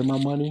started holding my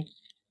money,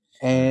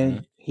 mm-hmm.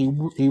 and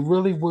he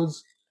really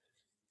was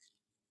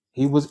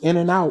in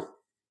and out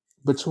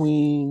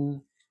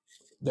between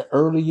the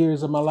early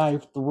years of my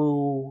life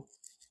through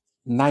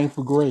ninth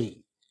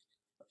grade.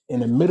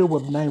 In the middle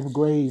of ninth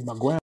grade, my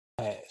grandma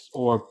passed,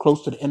 or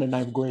close to the end of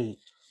ninth grade,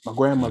 my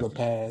grandmother Mm,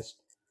 passed,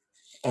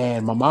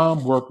 and my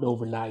mom worked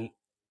overnight,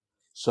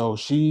 so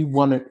she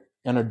wanted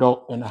an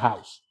adult in the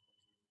house.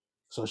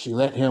 So she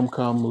let him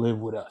come live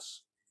with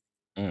us.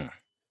 mm,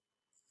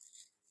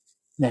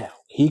 Now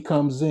he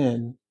comes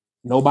in,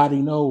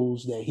 nobody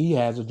knows that he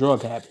has a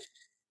drug habit.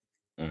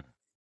 mm,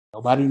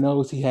 Nobody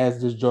knows he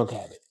has this drug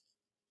habit.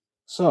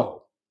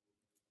 So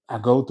I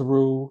go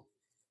through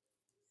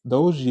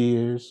those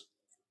years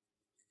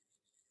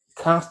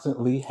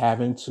constantly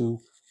having to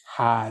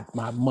hide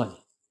my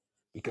money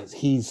because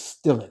he's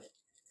stealing it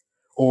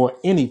or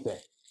anything.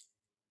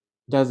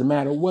 Doesn't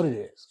matter what it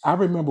is. I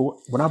remember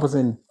when I was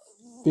in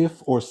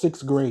fifth or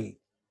sixth grade,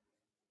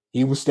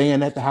 he was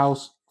staying at the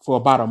house for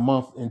about a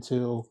month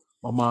until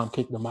my mom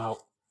kicked him out.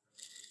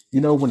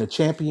 When the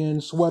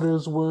champion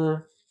sweaters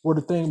were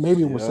the thing,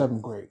 maybe it was Yep.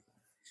 seventh grade.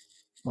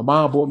 My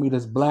mom bought me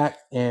this black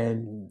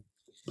and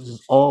this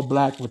is all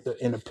black with the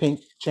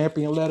pink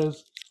champion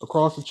letters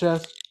across the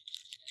chest.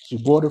 She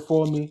bought it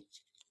for me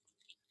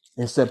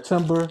in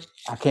September.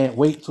 I can't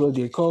wait till it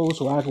get cold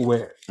so I can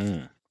wear it.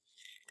 mm.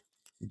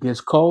 It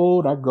gets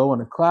cold, I go in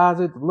the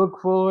closet to look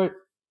for it.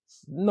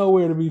 It's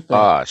nowhere to be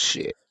found. Oh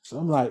shit. So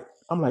I'm like,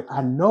 I'm like,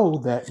 I know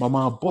that my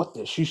mom bought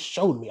this. She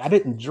showed me. I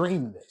didn't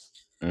dream this.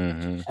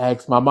 Mm-hmm.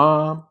 Asked my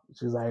mom.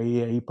 She's like,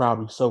 yeah, he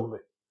probably sold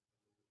it.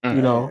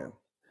 You know,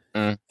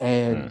 Man.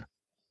 and Mm.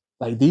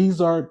 like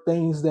these are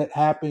things that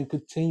happen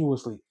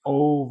continuously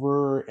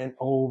over and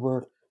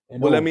over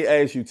and Well, let over. me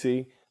ask you,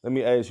 T. Let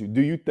me ask you.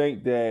 Do you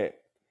think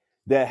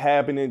that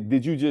happening?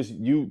 Did you just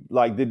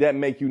did that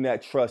make you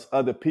not trust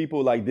other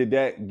people? Like, did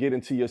that get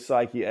into your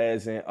psyche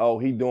as in, oh,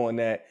 he doing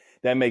that?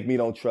 That make me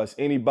don't trust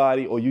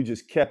anybody, or you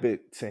just kept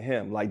it to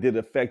him? Like, did it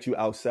affect you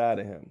outside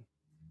of him?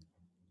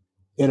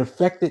 It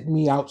affected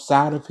me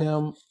outside of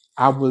him.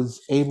 I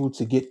was able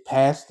to get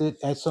past it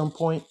at some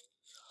point.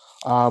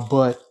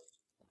 But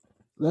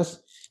let's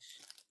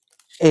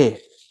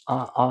Ed,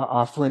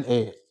 our friend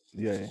Ed,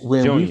 Yeah.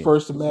 when we Junior.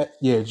 first met,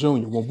 yeah,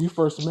 Junior, when we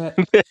first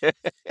met,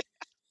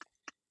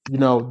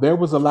 there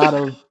was a lot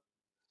of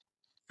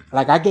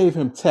like I gave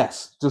him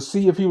tests to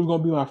see if he was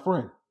gonna be my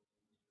friend.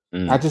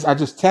 I Mm.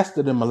 just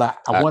tested him a lot.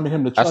 I I wanted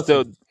him to I trust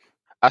still me.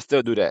 I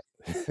still do that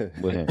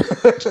with him.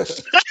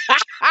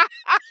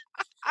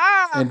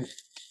 And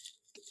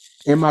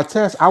in my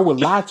test, I would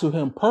lie to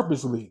him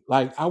purposely.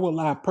 Like I would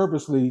lie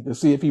purposely to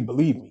see if he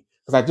believed me.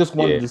 Because I just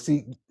wanted Yeah, to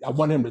see, I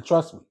want him to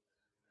trust me.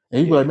 And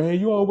he'd be yeah. like, man,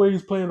 you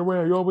always playing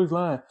around, you always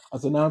lying. I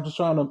said, no, I'm just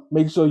trying to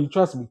make sure you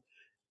trust me.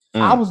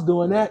 I Mm. was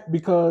doing that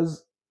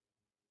because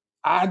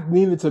I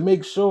needed to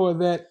make sure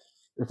that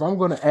if I'm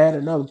going to add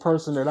another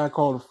person that I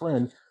call a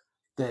friend,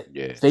 that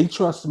Yeah. they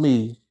trust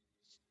me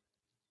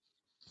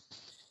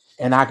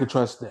and I could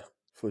trust them.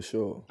 For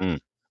sure. Mm.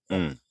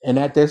 Mm. And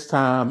at this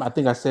time, I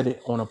think I said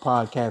it on a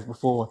podcast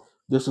before.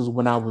 This is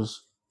when I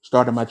was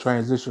starting my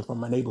transition from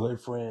my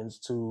neighborhood friends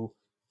to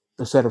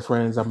the set of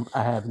friends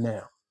I have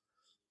now.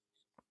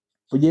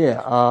 But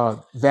yeah,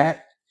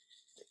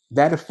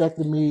 that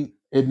affected me.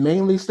 It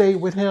mainly stayed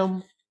with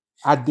him.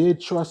 I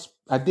did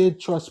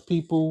trust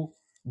people,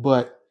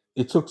 but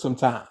it took some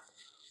time.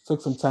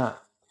 Took some time.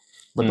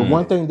 But the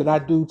one Mm. Yeah. thing that I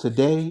do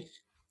today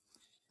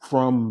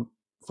from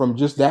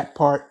just that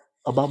part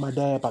about my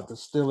dad, about the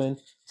stealing,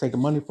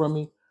 taking money from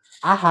me,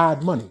 I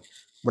hide money.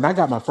 When I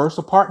got my first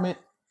apartment,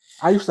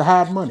 I used to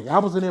hide money. I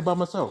was in there by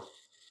myself,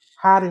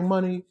 hiding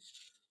money.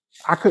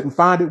 I couldn't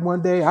find it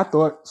one day. I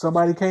thought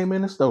somebody came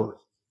in and stole it.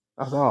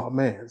 I said, "Oh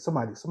man,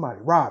 somebody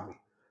robbed me."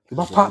 Did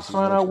my pops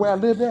find out where I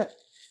lived at?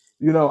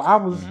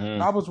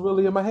 Mm-hmm. I was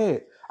really in my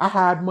head. I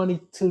hide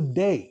money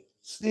today,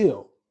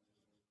 still.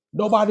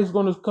 Nobody's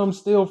gonna come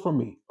steal from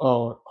me,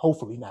 or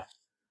hopefully not.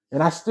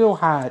 And I still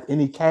hide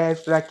any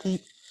cash that I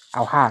keep.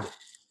 I'll hide it.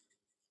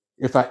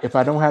 If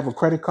I don't have a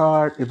credit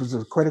card, if it's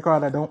a credit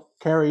card I don't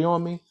carry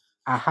on me,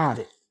 I hide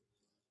it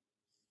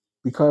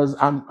because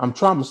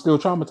still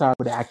traumatized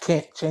with it. I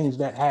can't change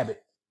that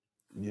habit.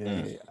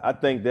 Mm. Yeah. I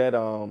think that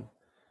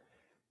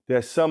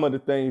some of the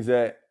things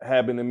that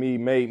happened to me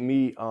made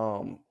me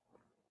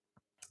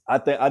I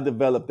think I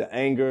developed the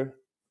anger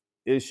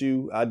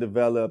issue. I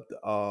developed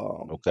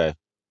Okay.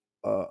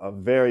 a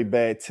very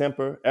bad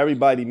temper.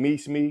 Everybody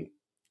meets me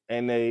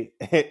and they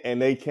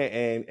and they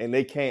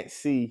can't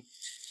see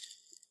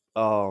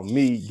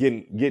me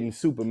getting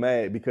super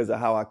mad because of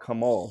how I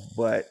come off.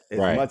 But as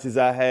Right. much as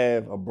I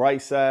have a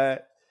bright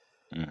side,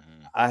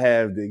 Mm-hmm. I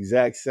have the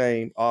exact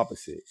same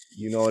opposite.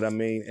 You know what I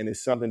mean? And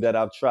it's something that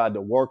I've tried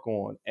to work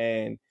on.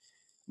 And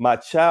my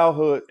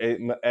childhood,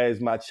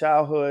 as my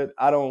childhood,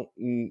 I don't,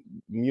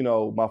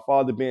 my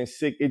father being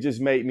sick, it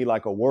just made me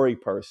like a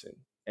worried person.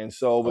 And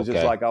so it was just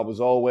Okay. like I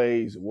was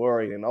always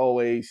worried and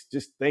always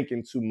just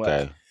thinking too much.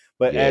 Okay.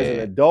 But as an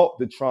Yeah. adult,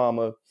 the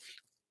trauma,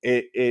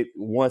 it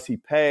once he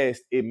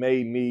passed,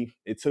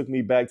 it took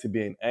me back to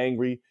being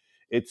angry.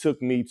 It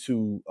took me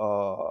to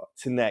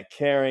not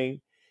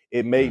caring.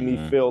 It made me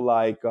Mm-hmm. feel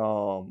like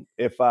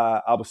if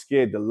I was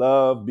scared to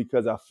love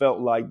because I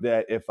felt like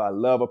that if I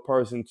love a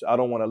person, I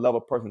don't want to love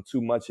a person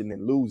too much and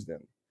then lose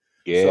them.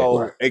 Yeah.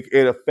 Right. So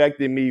it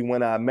affected me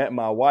when I met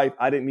my wife.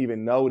 I didn't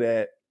even know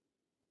that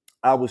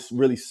I was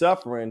really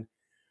suffering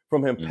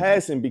from him Mm-hmm.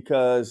 passing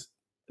because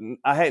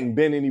I hadn't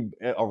been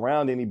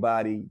around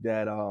anybody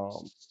that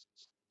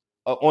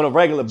on a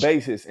regular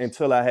basis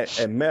until I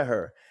had met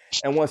her.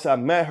 And once I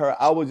met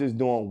her, I was just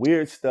doing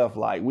weird stuff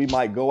like we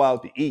might go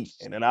out to eat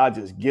and then I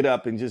just get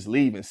up and just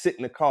leave and sit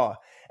in the car.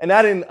 And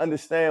I didn't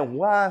understand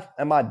why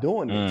am I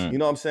doing this? Mm. You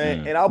know what I'm saying?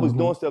 Mm. And I was Mm-hmm.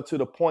 doing stuff to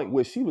the point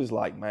where she was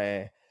like,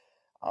 man,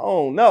 I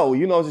don't know.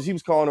 So she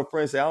was calling her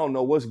friend, say, I don't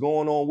know what's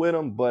going on with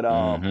him, but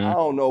I Mm-hmm.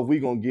 don't know if we're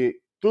gonna get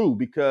through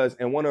because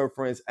and one of her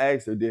friends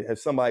asked her, did have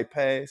somebody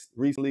passed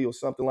recently or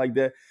something like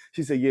that?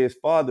 She said, yeah, his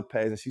father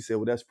passed. And she said,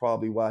 well, that's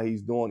probably why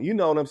he's doing, you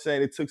know what I'm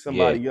saying? It took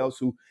Yeah. somebody else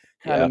who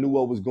kind of Yep. knew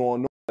what was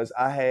going on. As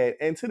I had,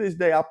 and to this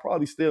day, I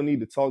probably still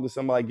need to talk to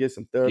somebody, get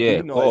some therapy. Yeah.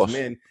 You Of know, as course.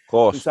 men, Of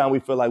course. sometimes we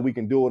feel like we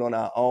can do it on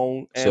our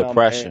own. And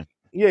Suppression.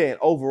 yeah, and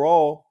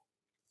overall,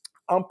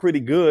 I'm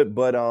pretty good,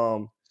 but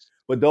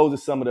those are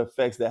some of the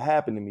effects that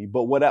happened to me.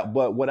 But what I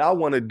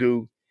want to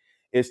do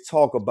is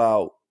talk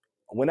about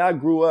when I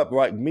grew up,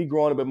 right? Me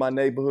growing up in my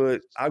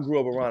neighborhood, I grew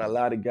up around a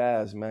lot of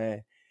guys,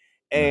 man.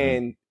 Mm-hmm.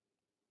 And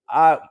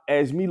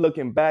as me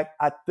looking back,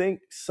 I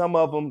think some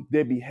of them,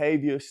 their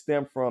behavior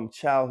stemmed from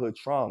childhood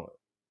trauma.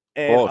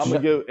 And I'm False. gonna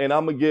give, and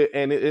I'm gonna get,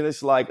 and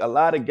it's like a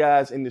lot of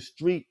guys in the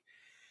street,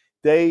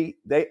 they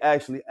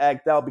actually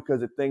act out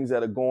because of things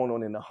that are going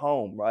on in the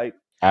home, right?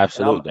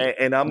 And I'm Absolutely.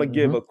 and I'm gonna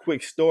give Hmm. a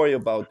quick story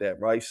about that,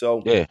 right?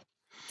 So Yeah.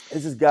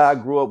 this is guy I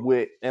grew up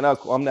with, and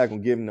I'm not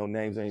gonna give him no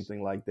names or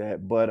anything like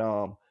that, but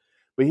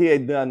he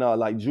had done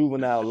like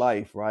juvenile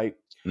life, right?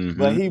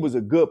 But Mm-hmm. he was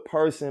a good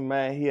person,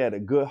 man. He had a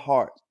good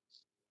heart,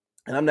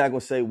 and I'm not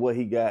gonna say what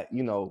he got,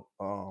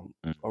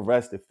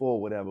 arrested for,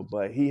 or whatever.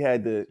 But he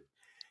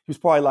was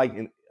probably like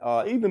in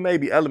even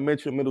maybe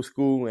elementary, middle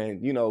school,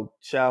 and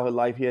childhood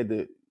life.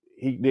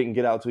 He didn't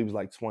get out till he was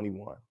like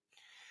 21.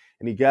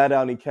 And he got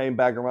out and he came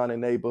back around the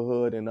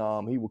neighborhood and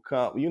he would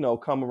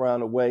come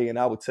around the way and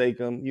I would take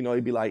him.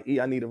 He'd be like,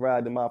 I need a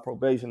ride to my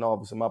probation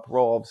officer, my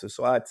parole officer.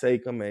 So I'd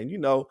take him and,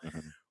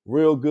 Mm-hmm.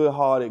 real good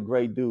hearted,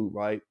 great dude,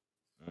 right?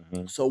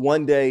 Mm-hmm. So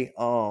one day,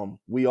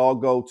 we all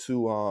go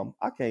to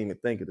I can't even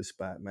think of the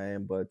spot,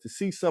 man, but to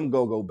see some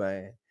go-go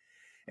band.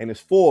 And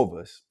it's four of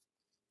us.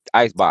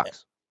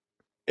 Icebox.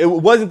 It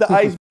wasn't the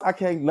ice. I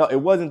can't. No,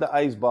 it wasn't the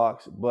ice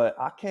box, but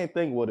I can't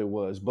think what it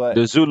was. But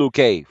The Zulu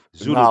Cave.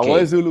 Zulu nah, it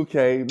wasn't Cave. Zulu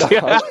Cave. No,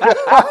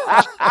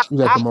 Was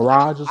that the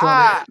Mirage or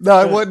something?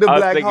 no, it wasn't the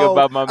I'm black thinking hole.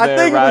 about my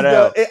man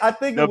Rydell. I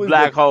think it The was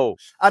black hole.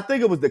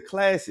 the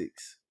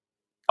classics.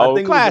 I Oh,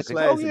 think it was the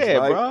classics. Oh classics, yeah,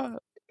 right? bro.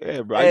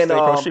 Yeah, bro. I used to And stay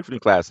across the street from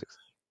the classics.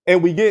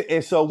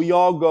 and so we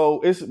all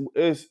go.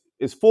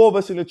 It's four of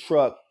us in the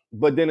truck,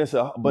 but then it's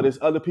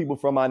other people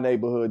from our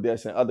neighborhood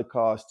that's in other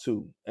cars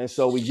too. And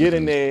so we get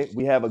in Mm-hmm. there,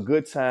 we have a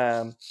good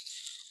time.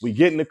 We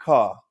get in the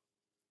car,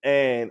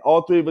 and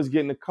all three of us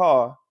get in the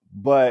car,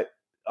 but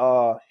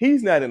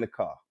he's not in the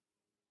car.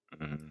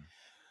 Mm-hmm.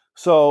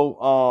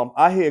 So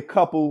I hear a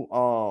couple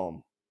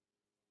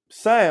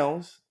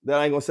sounds that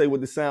I ain't gonna say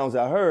what the sounds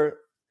I heard,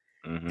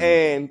 Mm-hmm.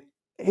 and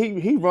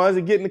he runs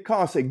and get in the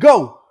car and say,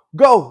 "Go,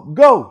 go,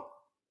 go."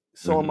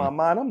 So in Mm-hmm. my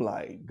mind, I'm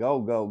like,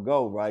 "Go, go,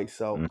 go!" Right?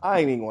 So I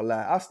ain't even gonna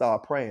lie. I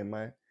started praying,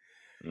 man.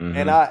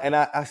 And Mm-hmm.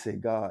 I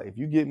said, God, if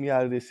you get me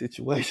out of this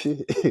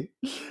situation,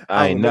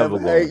 I I will ain't never. never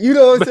Hey, going. you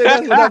know what I'm saying?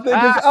 That's what I'm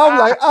thinking. I'm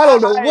like, I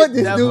don't know I what ain't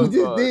this never dude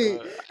just going,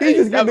 did. bro. I He ain't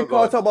just get in the never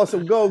car going. talking about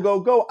some go, go,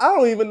 go. I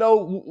don't even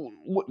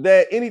know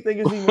that anything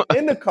is even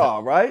in the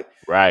car, right?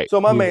 Right.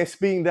 So my Yeah. man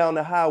speeding down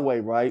the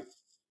highway, right?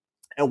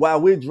 And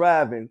while we're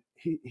driving,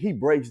 he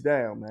breaks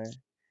down, man.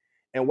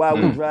 And while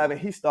we're Mm. driving,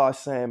 he starts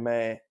saying,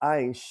 "Man, I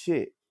ain't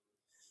shit.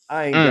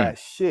 I ain't Mm. got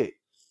shit."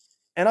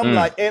 And I'm Mm.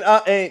 like,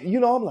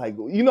 I'm like,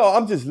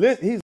 I'm just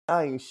listening. He's like,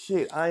 I ain't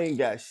shit. I ain't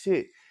got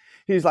shit.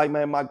 He's like,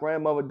 man, my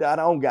grandmother died.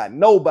 I don't got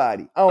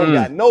nobody. I don't Mm.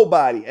 got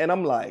nobody. And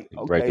I'm like, You okay,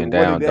 breaking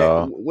well, down,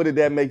 dog. what did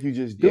that make you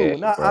just Yeah, do?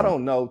 And I bro.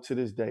 don't know to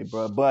this day,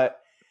 bro. But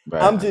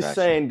Right, I'm I just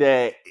got you. saying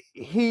that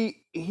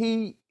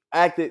he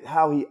acted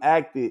how he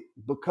acted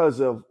because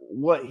of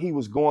what he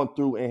was going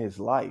through in his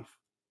life.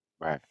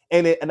 Right,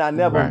 And I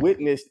never right.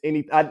 witnessed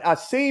any. I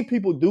seen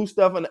people do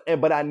stuff,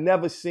 but I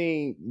never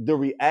seen the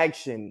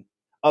reaction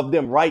of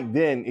them right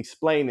then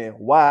explaining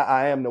why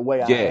I am the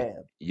way I Yeah,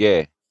 am.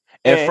 yeah.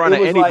 In And front it of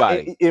was like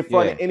anybody. in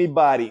front of Yeah.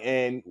 anybody,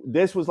 and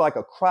this was like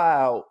a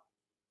crowd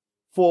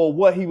for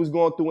what he was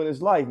going through in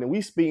his life. And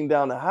we speeding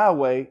down the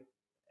highway,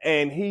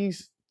 and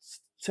he's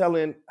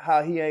telling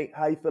how he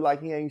feel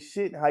like he ain't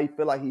shit, how he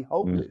feel like he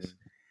Mm-hmm. hopeless.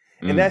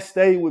 And Mm. that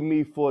stayed with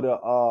me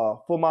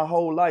for my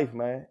whole life,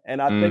 man.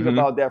 And I think Mm-hmm.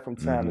 about that from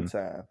time Mm-hmm. to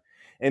time.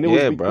 And it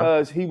was Yeah, bro.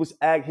 because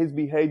his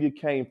behavior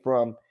came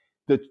from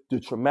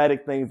the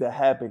traumatic things that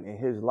happened in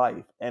his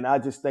life. And I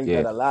just think Yeah.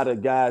 that a lot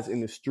of guys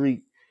in the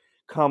street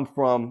come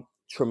from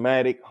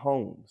traumatic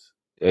homes.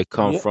 It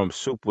comes Yeah. from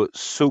super,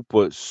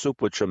 super,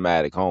 super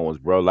traumatic homes,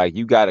 bro. Like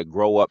you gotta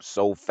grow up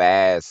so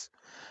fast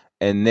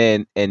and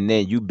then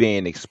you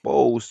being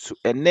exposed to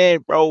and then,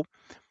 bro,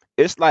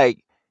 it's like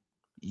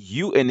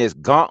you in this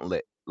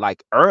gauntlet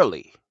like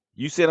early.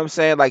 You see what I'm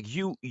saying? Like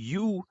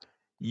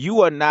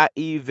you are not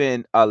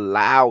even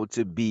allowed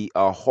to be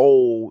a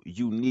whole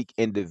unique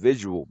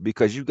individual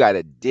because you got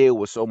to deal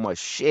with so much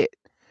shit.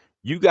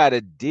 You got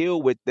to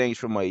deal with things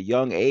from a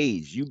young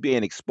age. You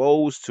being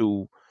exposed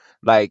to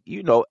like,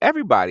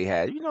 everybody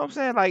had. You know what I'm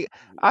saying? Like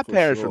our For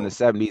parents from the sure.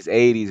 70s,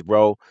 80s,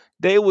 bro.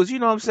 They was, you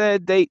know what I'm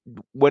saying?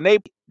 When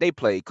they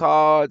play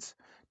cards,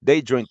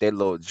 they drink their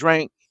little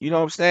drink. You know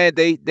what I'm saying?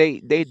 They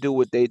do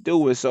what they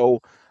do, and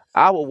so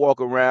I will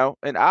walk around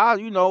and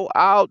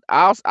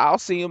I'll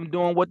see them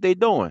doing what they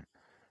doing.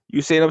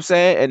 You see what I'm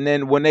saying? And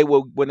then when they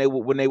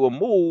will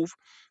move,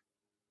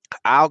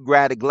 I'll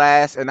grab a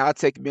glass and I'll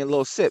take me a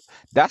little sip.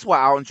 That's why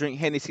I don't drink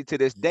Hennessy to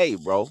this day,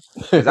 bro.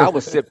 Cause I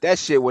would sip that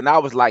shit when I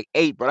was like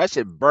 8, bro. That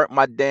shit burnt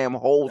my damn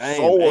whole Damn,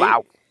 soul eight.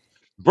 out.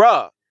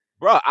 Bruh,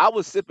 I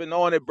was sipping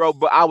on it, bro,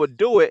 but I would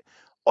do it.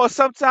 Or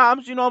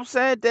sometimes, you know what I'm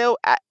saying, they'll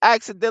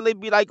accidentally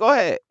be like, go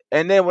ahead.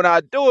 And then when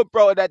I do it,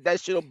 bro,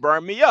 that shit'll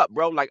burn me up,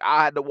 bro. Like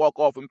I had to walk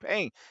off in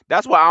pain.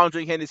 That's why I don't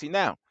drink Hennessy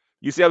now.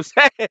 You see what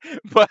I'm saying?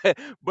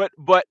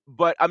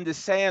 But I'm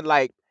just saying,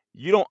 like,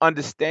 you don't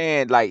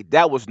understand, like,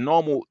 that was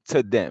normal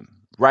to them,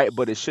 right?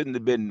 But it shouldn't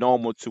have been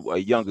normal to a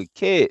younger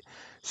kid.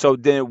 So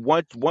then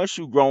once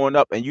you growing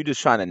up and you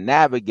just trying to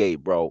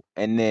navigate, bro,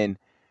 and then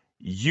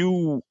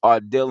you are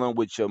dealing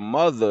with your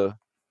mother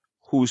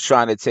who's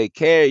trying to take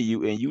care of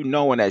you, and you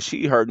knowing that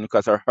she hurting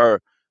because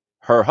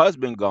her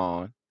husband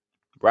gone,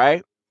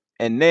 right?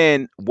 And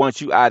then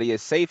once you out of your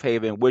safe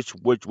haven, which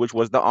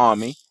was the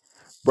army,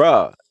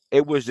 bruh,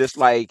 it was just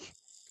like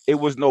it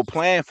was no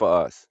plan for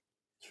us.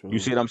 You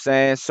see True. what I'm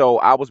saying? So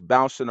I was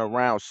bouncing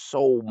around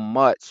so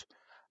much.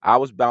 I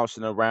was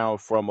bouncing around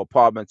from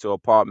apartment to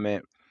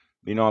apartment.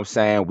 You know what I'm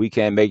saying? We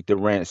can't make the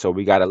rent, so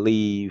we gotta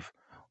leave,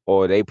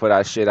 or they put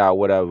our shit out,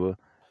 whatever.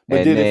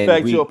 But And did it then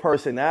affect your we,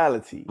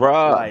 personality?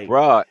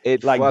 bruh,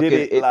 it Like did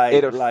fucking it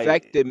it like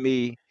affected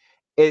me.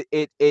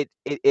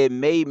 It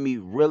made me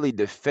really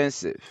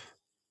defensive.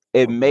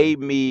 It okay. made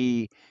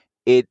me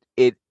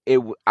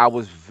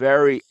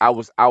I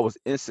was I was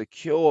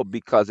insecure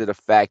because of the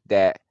fact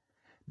that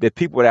the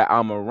people that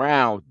I'm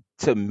around,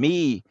 to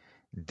me,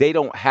 they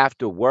don't have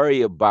to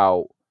worry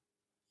about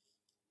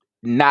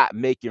not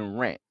making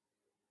rent.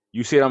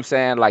 You see what I'm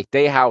saying? Like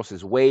their house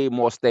is way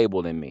more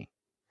stable than me,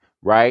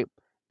 right?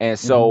 And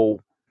Hmm. so,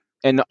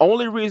 and the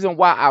only reason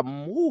why I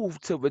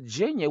moved to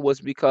Virginia was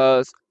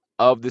because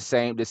of the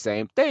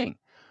same thing.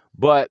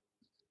 But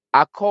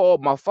I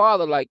called my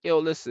father like, yo,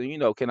 listen,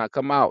 can I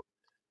come out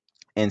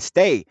and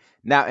stay?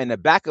 Now in the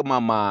back of my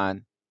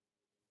mind,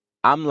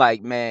 I'm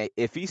like, man,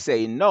 if he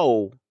say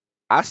no,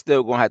 I'm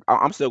still gonna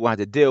have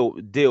to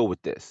deal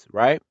with this,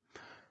 right?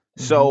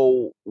 Hmm.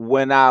 So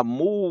when I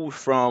moved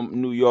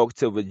from New York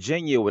to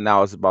Virginia when I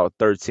was about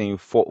 13,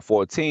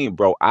 14,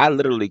 bro, I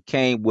literally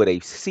came with a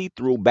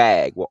see-through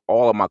bag with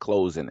all of my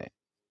clothes in it.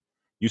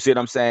 You see what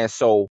I'm saying?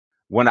 So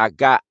when I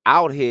got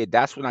out here,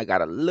 that's when I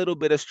got a little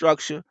bit of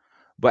structure.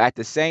 But at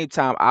the same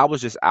time, I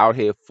was just out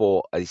here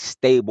for a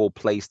stable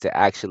place to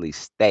actually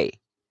stay.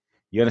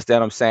 You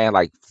understand what I'm saying?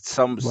 Like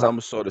Right. some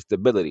sort of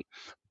stability.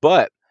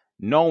 But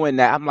knowing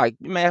that, I'm like,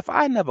 man, if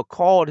I never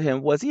called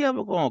him, was he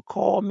ever gonna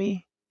call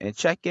me and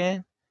check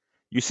in?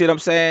 You see what I'm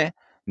saying?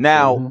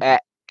 Now True. Hmm.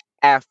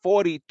 at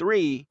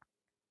 43,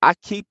 I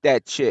keep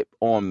that chip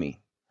on me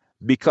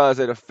because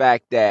of the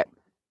fact that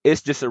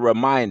it's just a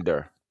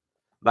reminder.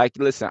 Like,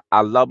 listen,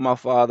 I love my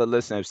father.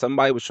 Listen, if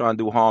somebody was trying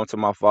to do harm to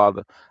my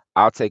father,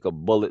 I'll take a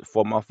bullet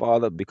for my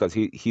father because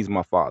he's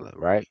my father,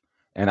 right?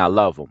 And I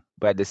love him.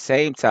 But at the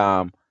same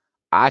time,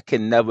 I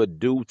can never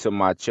do to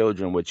my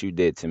children what you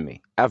did to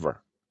me. Ever.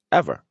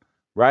 Ever.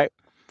 Right?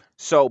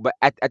 So, but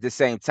at the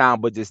same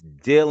time, but just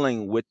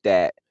dealing with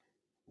that,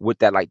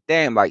 like,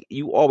 damn, like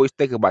you always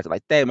think about it,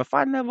 like, damn, if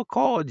I never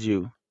called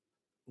you,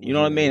 you Was know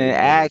you what I gonna mean, hit and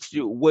me? asked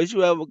you, was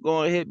you ever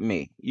gonna hit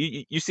me?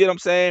 You see what I'm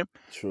saying?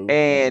 True.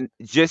 And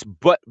just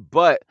but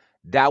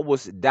that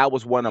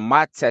was one of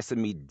my tests of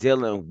me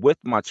dealing with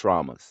my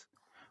traumas,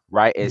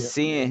 right? And Yeah.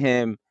 seeing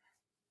him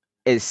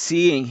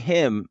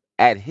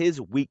at his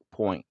weak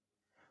point,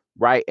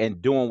 right?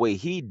 And doing what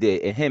he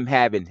did and him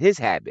having his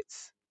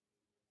habits,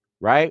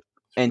 right?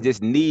 And True.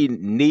 just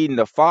needing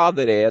a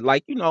father there.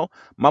 Like,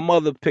 my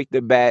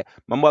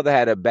mother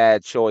had a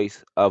bad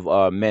choice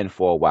of men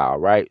for a while,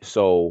 right?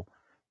 So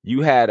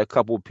you had a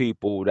couple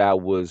people that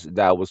was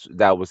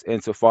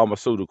into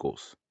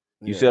pharmaceuticals.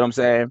 You see what Yeah. I'm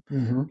saying?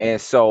 Hmm. And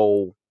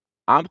so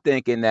I'm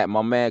thinking that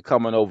my man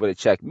coming over to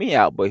check me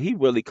out, but he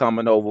really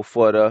coming over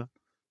for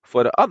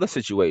the other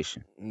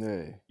situation.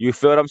 Yeah. You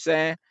feel what I'm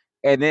saying?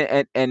 And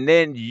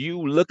then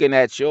you looking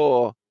at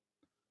your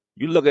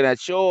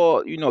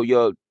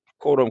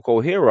quote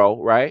unquote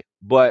hero, right?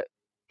 But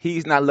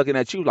he's not looking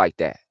at you like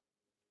that.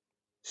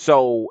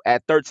 So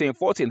at 13,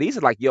 14, these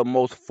are like your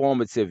most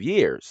formative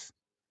years,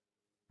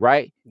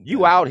 right?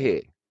 You out Definitely.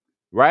 here,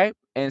 right?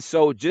 And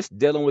so just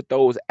dealing with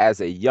those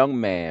as a young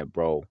man,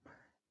 bro,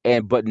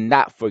 and but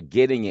not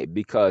forgetting it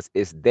because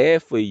it's there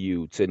for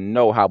you to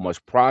know how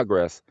much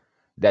progress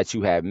that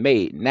you have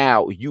made.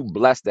 Now you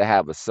blessed to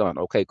have a son.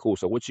 Okay, cool.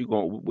 So what you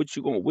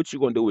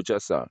gonna do with your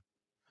son?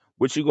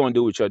 What you gonna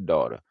do with your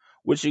daughter?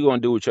 What you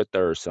gonna do with your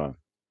third son?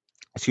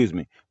 Excuse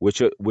me, with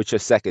your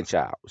second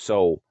child.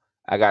 So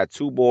I got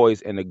two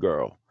boys and a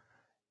girl.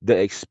 The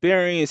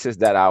experiences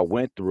that I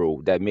went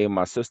through, that me and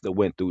my sister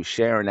went through,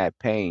 sharing that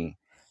pain,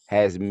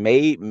 has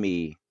made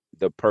me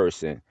the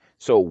person.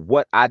 So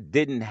what I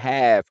didn't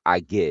have, I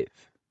give.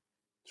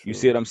 You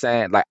see True. what I'm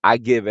saying? Like I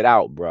give it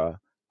out, bruh.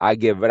 I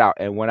give it out.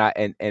 And when I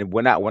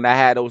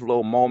had those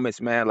little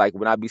moments, man, like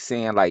when I be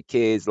seeing like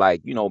kids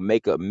like,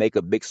 make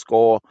a big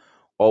score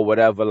or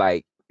whatever,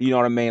 like, you know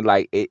what I mean?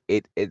 Like it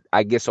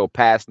I get so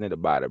passionate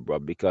about it, bro,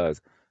 because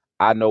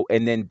I know,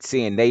 and then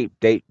seeing they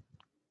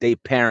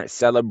parents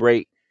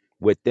celebrate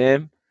with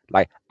them,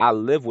 like I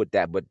live with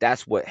that, but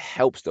that's what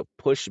helps to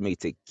push me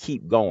to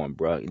keep going,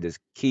 bro, and just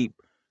keep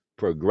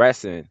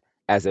progressing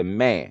as a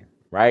man,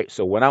 right?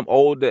 So when I'm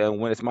older and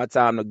when it's my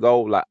time to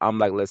go, like I'm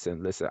like,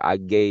 listen, I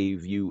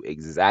gave you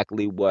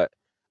exactly what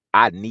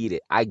I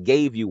needed. I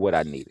gave you what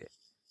I needed.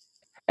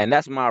 And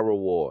that's my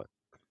reward.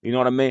 You know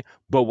what I mean?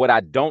 But what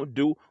I don't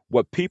do,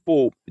 what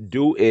people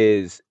do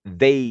is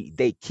they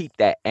keep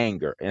that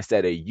anger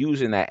instead of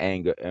using that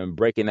anger and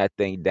breaking that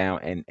thing down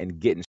and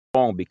getting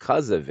strong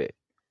because of it.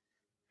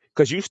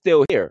 Because you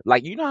still here.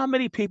 Like, you know how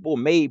many people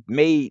made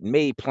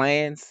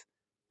plans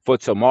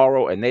for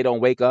tomorrow and they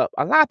don't wake up.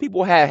 A lot of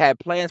people had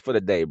plans for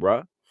the day,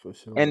 bro, For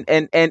sure. and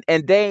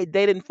they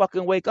didn't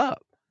fucking wake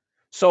up.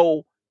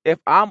 So if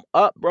I'm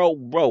up, bro,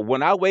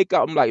 when I wake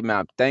up, I'm like, man,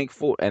 I'm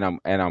thankful and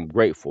I'm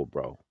grateful,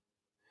 bro.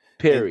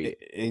 And Period.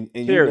 and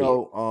you Period.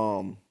 know,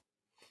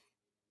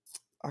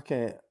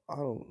 I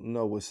don't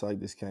know what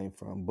site this came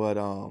from, but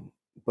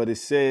it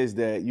says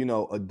that, you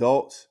know,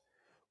 adults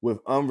with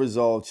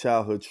unresolved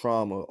childhood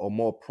trauma are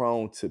more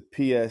prone to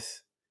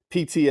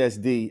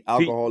PTSD,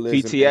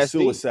 alcoholism, and PTSD.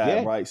 suicide,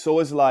 Yeah. right? So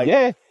it's like,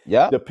 Yeah.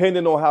 Yep.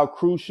 depending on how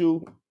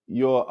crucial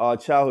your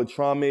childhood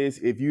trauma is,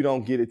 if you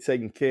don't get it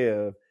taken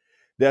care of,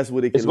 that's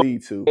what it It's can gonna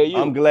lead take care to. of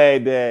I'm you.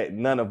 glad that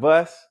none of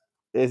us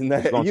is It's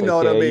not, gonna you know take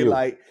what I care of mean? you.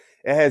 Like,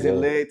 it hasn't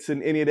Yeah. led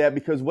to any of that,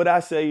 because what I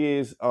say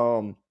is,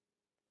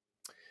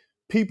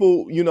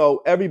 people, you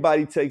know,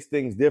 everybody takes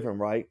things different,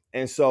 right?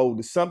 And so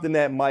something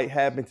that might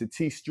happen to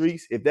T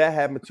Streets, if that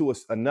happened to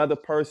another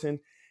person,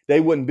 they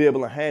wouldn't be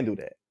able to handle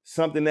that.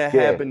 Something that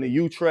Yeah. happened to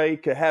you, Trey,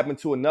 could happen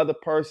to another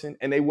person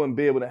and they wouldn't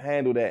be able to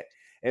handle that,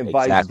 and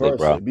vice Exactly, bro.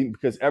 versa,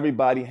 because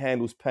everybody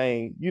handles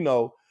pain, you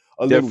know,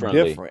 a little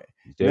Differently. different.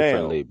 Now,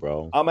 Differently,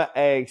 bro. I'm gonna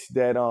ask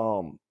that,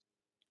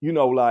 you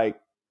know, like,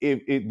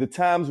 if the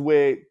times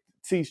where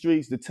T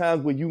Streets, the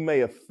times where you may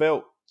have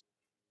felt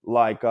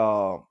like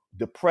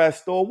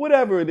depressed or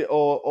whatever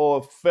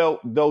or felt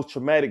those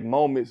traumatic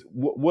moments,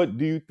 what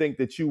do you think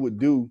that you would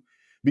do,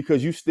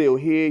 because you still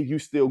here, you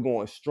still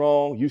going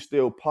strong, you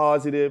still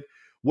positive?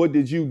 What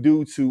did you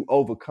do to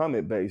overcome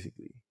it,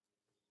 basically?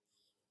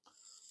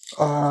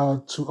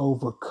 To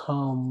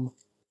overcome,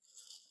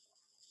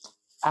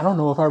 I don't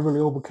know if I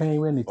really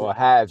overcame Or anything,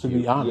 have to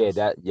be you? Yeah, honest.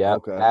 that yep.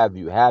 Okay. Have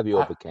you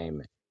I,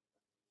 overcame it?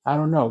 I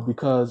don't know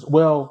because,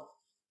 well,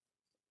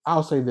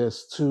 I'll say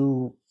this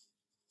too.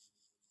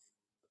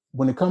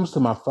 When it comes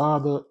to my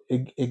father,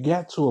 it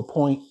got to a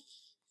point,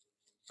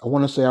 I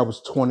want to say I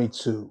was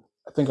 22.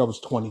 I think I was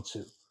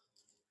 22.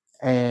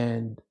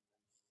 And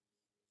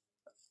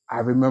I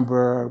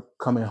remember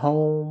coming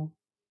home.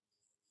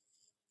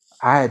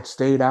 I had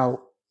stayed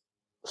out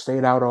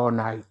all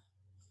night,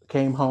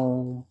 came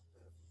home.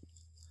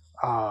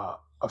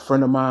 A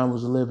friend of mine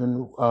was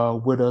living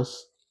with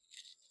us,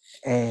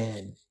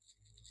 and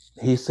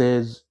he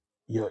says,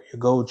 your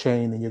gold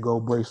chain and your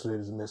gold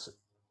bracelet is missing.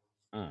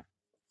 Mm.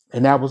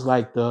 And that was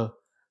like the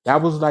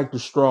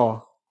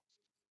straw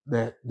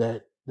that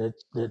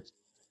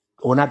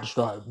or not the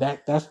straw.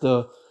 That's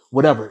the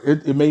whatever.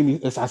 It made me.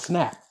 I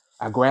snapped.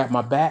 I grabbed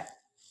my bat.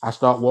 I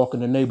start walking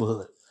the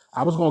neighborhood.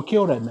 I was gonna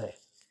kill that man.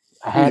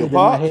 I Who, had your it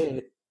in my pops?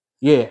 head.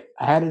 Yeah,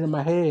 I had it in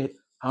my head.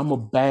 I'm a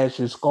bash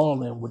his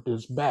skull in with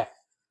this bat.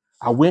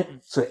 I went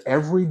to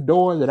every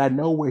door that I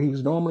know where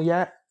he's normally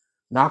at,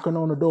 knocking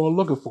on the door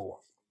looking for him.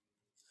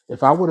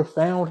 If I would have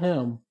found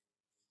him,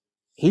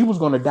 he was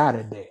gonna die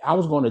that day. I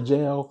was going to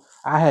jail.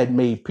 I had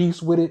made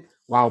peace with it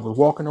while I was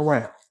walking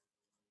around. I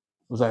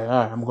was like, all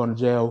right, I'm going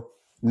to jail,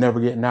 never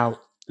getting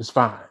out. It's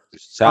fine.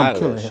 Just I'm tired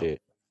of that killing him.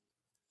 shit.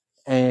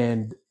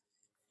 And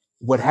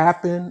what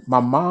happened,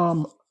 my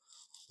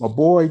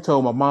boy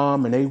told my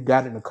mom, and they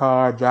got in the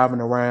car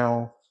driving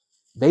around.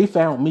 They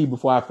found me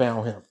before I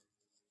found him.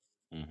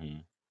 Mm-hmm.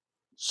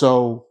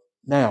 So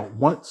now,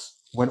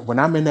 when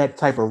I'm in that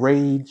type of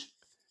rage,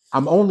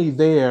 I'm only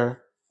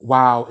there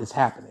while it's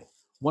happening.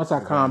 Once I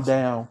calm Gotcha.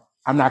 down,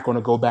 I'm not going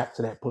to go back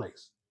to that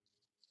place.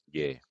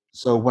 Yeah.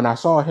 So when I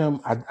saw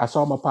him, I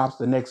saw my pops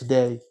the next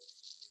day.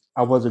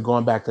 I wasn't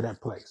going back to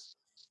that place.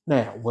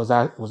 Now, was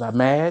I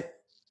mad?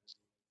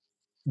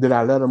 Did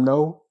I let him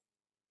know,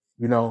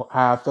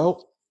 how I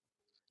felt?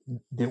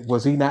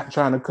 Was he not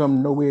trying to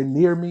come nowhere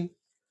near me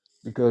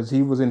because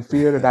he was in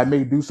fear that I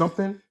may do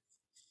something?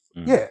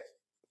 Mm. Yeah.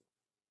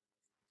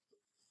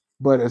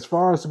 But as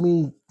far as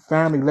me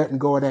finally letting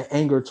go of that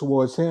anger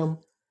towards him,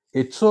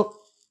 it took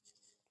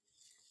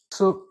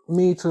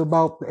me to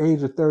about the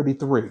age of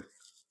 33.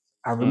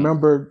 I Mm.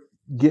 remember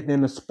getting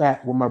in a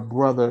spat with my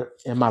brother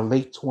in my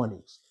late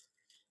 20s,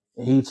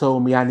 and he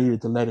told me I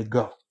needed to let it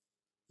go.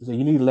 He said,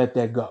 "You need to let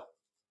that go."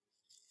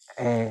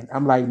 And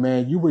I'm like,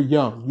 "Man, you were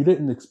young. You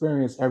didn't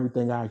experience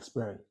everything I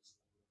experienced."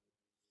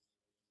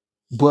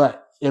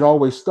 But it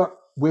always stuck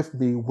with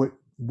me what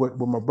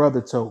my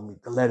brother told me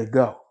to let it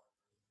go.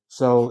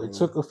 So it True.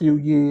 took a few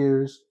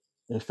years,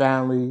 and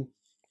finally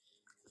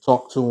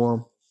talked to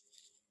him,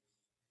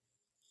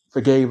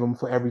 forgave him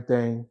for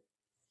everything.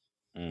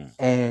 Mm.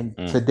 And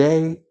Mm.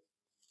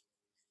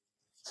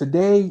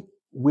 today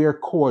we're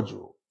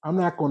cordial. I'm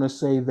not going to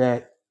say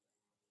that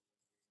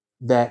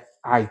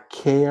I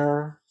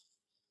care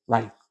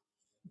like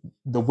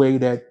the way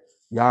that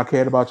y'all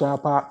cared about y'all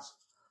pops.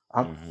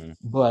 Mm-hmm.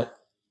 But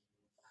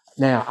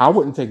now I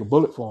wouldn't take a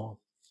bullet for him.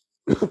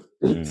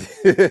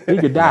 Mm. He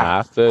could die. Nah,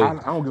 I feel I you.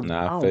 don't give.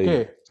 Nah, I I don't feel you.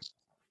 care.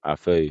 I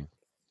feel you.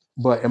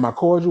 But am I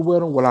cordial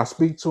with him? Will I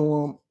speak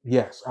to him?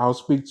 Yes, I'll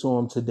speak to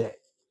him today.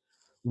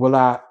 Will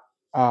I?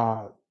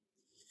 Uh,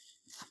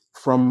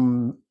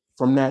 from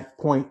that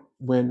point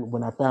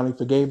when I finally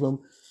forgave him,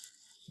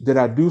 did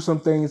I do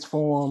some things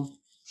for him?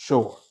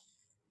 Sure.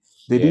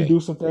 Did he Yeah. do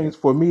some things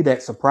for me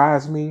that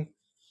surprised me?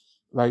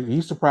 Like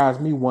he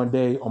surprised me one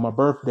day on my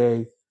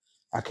birthday.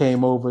 I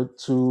came over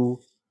to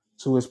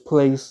his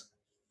place.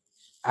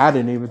 I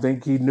didn't even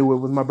think he knew it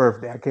was my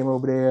birthday. I came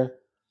over there,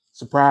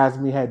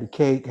 surprised me, had the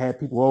cake, had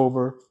people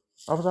over.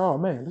 I was like, oh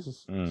man, this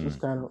is Mm.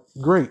 kind of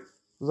great.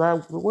 'Cause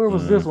where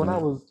was this when I Hmm.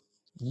 was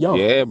young?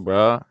 Yeah,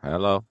 bro.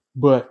 Hello.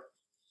 But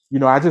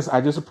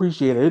I just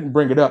appreciate it. I didn't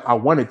bring it up. I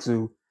wanted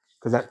to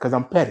because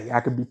I'm petty.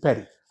 I could be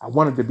petty. I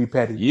wanted to be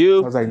petty.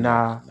 I You? was like, No,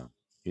 nah. no.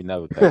 You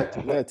never petty, But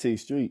T. Not T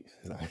Street.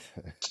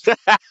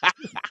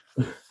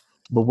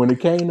 when it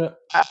came to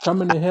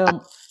coming to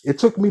him, it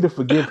took me to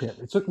forgive him.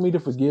 It took me to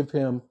forgive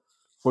him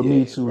for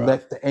me Yeah, to bro.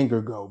 let the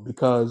anger go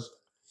because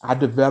I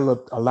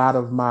developed a lot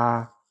of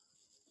my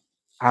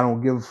I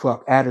don't give a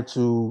fuck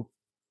attitude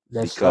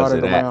that Because started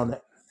of that. around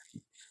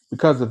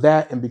because of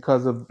that and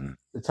because of Mm,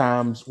 the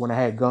times when I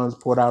had guns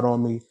pulled out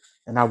on me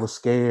and I was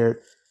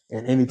scared.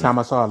 And mm, anytime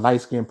I saw a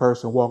light skinned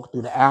person walk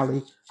through the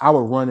alley, I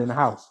would run in the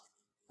house.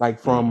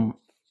 Like mm.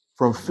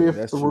 from Yeah, fifth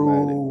that's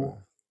traumatic, through bro.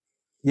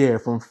 yeah,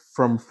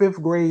 from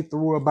fifth grade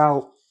through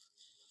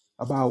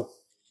about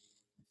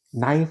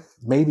ninth,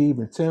 maybe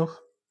even 10th.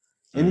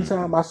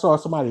 Anytime Hmm. I saw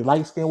somebody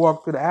light skinned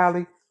walk through the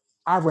alley,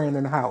 I ran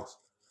in the house.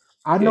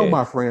 I know Yeah,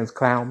 my friends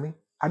clown me.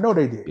 I know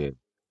they did. yeah,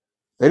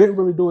 They didn't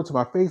really do it to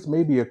my face.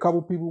 Maybe a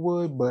couple people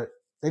would, but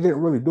they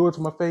didn't really do it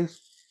to my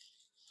face.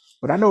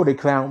 But I know they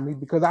clowned me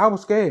because I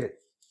was scared.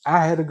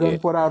 I had a yeah. gun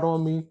put out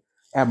on me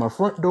at my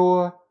front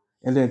door,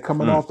 and then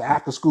coming Mm. off the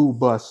after school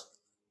bus.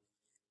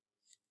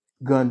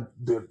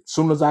 As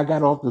soon as I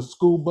got off the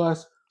school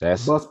bus, the That's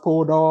bus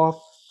pulled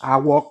off. I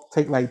walked,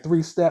 take like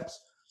 3 steps,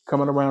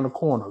 coming around the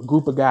corner, a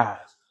group of guys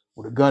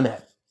with a gun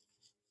at me,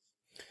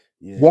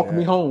 Yeah, walked me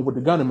that. home with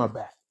the gun in my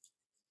back.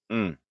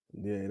 mm.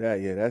 Yeah,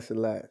 that's a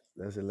lot.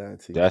 That's a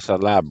lot, T That's a Street.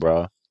 lot,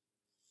 bro.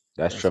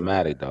 That's That's a lot.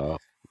 traumatic, dog.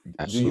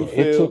 Do you Yeah, Absolutely. it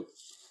feel? took.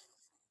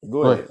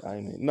 Go Go ahead. ahead. I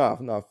ain't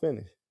no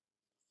finish.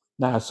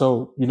 Now,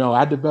 so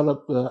I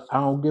developed a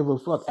I don't give a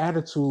fuck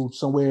attitude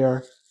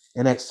somewhere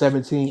in that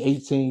 17,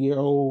 18-year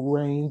old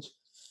range,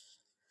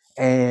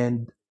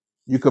 and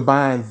you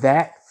combine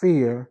that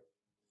fear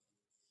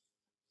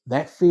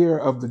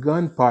of the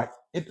gun part.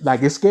 It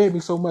scared me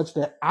so much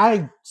that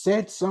I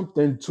said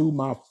something to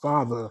my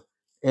father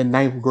in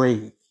ninth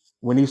grade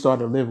when he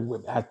started living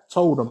with me. I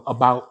told him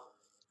about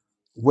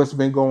what's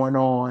been going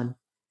on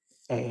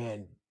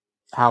and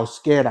how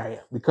scared I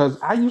am because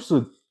I used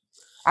to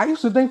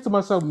think to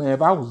myself, man,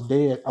 if I was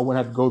dead, I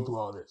wouldn't have to go through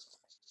all this.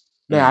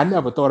 Now, Mm. I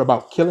never thought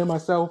about killing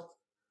myself,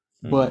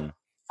 Hmm. but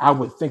I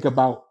would think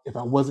about if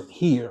I wasn't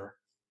here,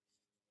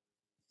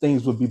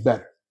 things would be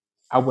better.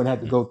 I wouldn't have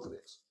to Mm. go through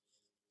this.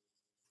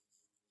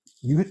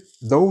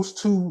 Those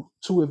two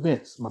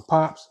events, my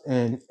pops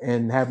and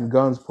having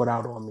guns put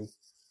out on me,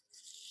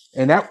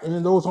 and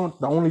those aren't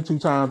the only two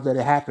times that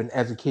it happened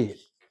as a kid,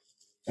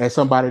 as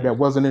somebody Mm. that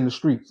wasn't in the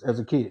streets as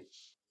a kid.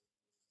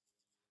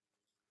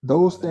 Nah,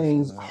 Those that's a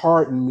things lot.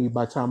 hardened me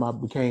by the time I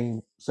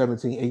became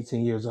 17,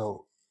 18 years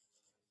old.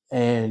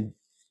 And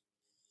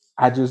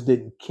I just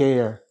didn't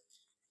care.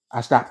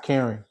 I stopped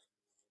caring.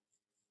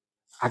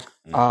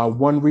 Mm.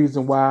 One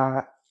reason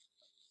why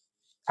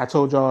I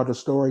told y'all the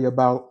story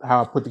about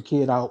how I put the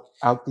kid out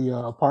the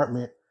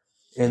apartment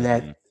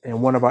Hmm.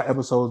 in one of our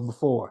episodes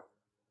before.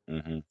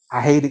 Hmm.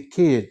 I hated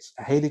kids.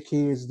 I hated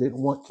kids. Didn't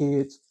want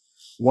kids.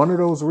 One of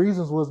those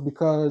reasons was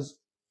because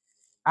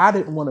I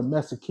didn't want to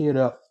mess a kid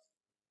up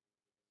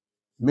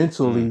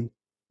Mm. mentally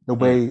the Mm.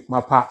 way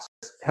my pops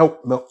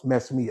helped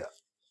mess me up.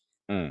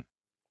 Mm.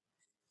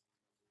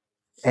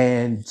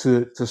 And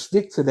to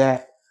stick to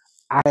that,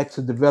 I had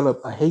to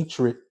develop a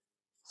hatred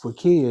for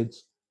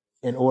kids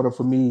in order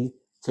for me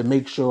to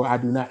make sure I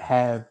do not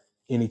have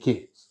any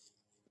kids.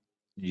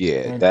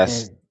 Yeah, And that's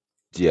and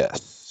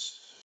yes.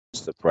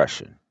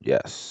 Suppression.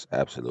 Yes,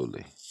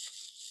 absolutely.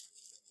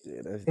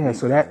 Yeah, that's yeah, so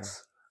deep, man.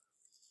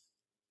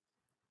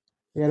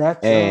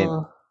 that's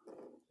And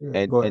yeah,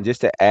 and go ahead. and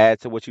just to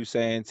add to what you're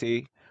saying,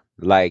 T,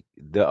 like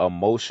the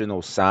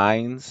emotional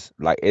signs,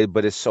 like it,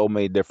 but it's so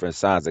many different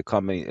signs. It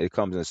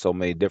comes in so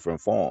many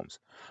different forms.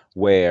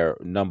 Where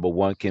number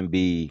one can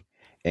be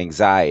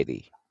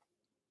anxiety,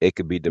 it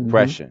could be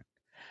Hmm. depression,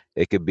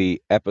 it could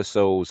be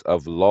episodes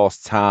of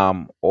lost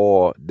time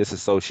or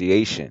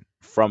disassociation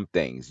from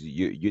things.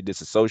 You're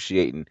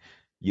disassociating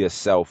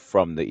yourself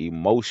from the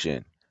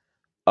emotion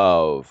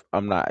of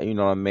I'm not, you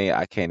know what I mean?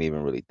 I can't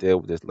even really deal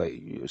with this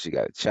lady. She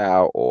got a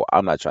child, or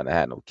I'm not trying to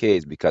have no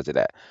kids because of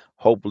that.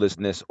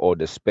 Hopelessness or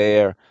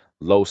despair,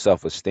 low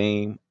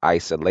self-esteem,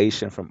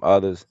 isolation from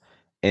others,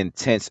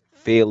 intense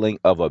feeling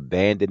of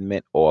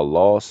abandonment or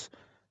loss,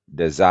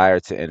 desire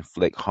to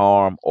inflict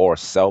harm or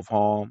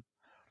self-harm,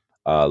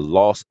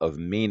 loss of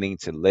meaning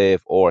to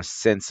live or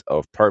sense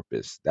of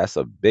purpose. That's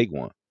a big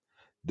one.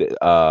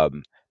 The,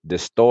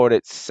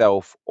 distorted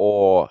self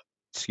or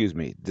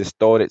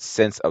distorted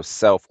sense of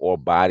self or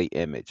body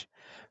image,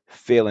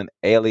 feeling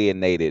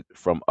alienated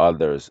from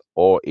others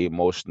or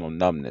emotional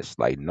numbness,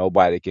 like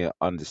nobody can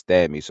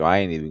understand me, so I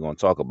ain't even gonna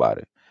talk about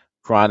it.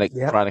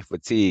 Yep. Chronic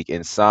fatigue,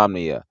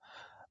 insomnia,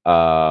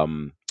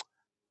 um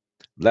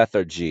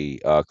lethargy,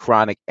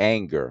 chronic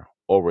anger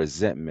or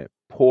resentment,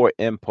 poor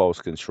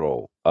impulse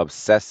control,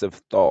 obsessive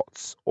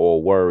thoughts,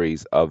 or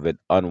worries of an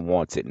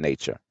unwanted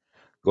nature.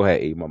 Go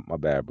ahead, E. My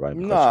bad, bro. I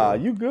didn't cut you Nah,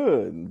 off. you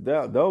good.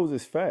 Those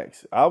is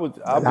facts. I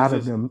A was lot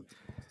of just them,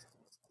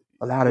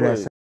 a lot of go that,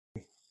 ahead.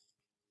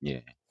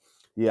 Yeah.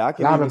 Yeah, I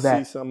a can lot even of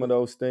see that. some of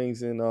those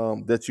things in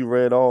that you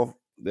read off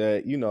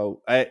that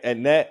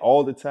and that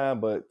all the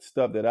time, but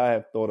stuff that I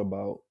have thought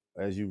about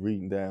as you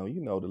reading down,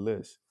 the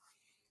list.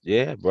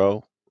 Yeah,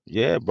 bro.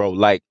 Yeah, bro.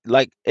 Like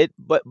it,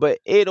 but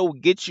it'll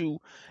get you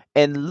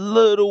in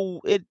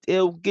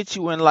it'll get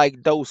you in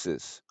like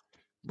doses,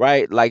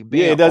 right? Like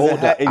Yeah, being it doesn't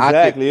older, I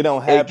could exactly. It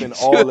don't it happen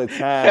gets you all the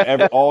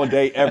time, all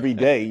day, every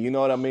day. You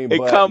know what I mean? it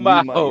But come you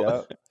out might,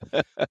 yeah,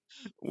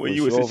 when for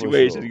you in sure, for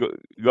situations. sure.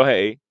 Go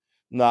ahead. E.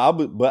 No,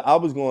 but I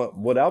was going.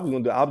 What I was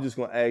going to do, I was just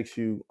going to ask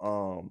you.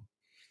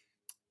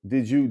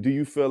 Do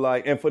you feel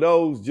like, and for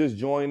those just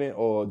joining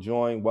or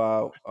join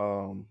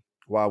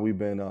while we've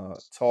been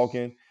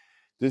talking,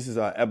 this is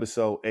our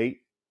episode 8,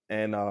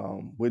 and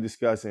we're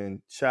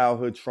discussing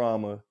childhood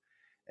trauma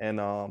and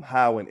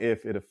how and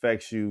if it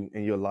affects you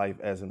in your life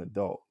as an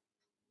adult.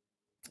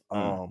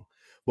 Mm,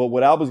 But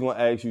what I was going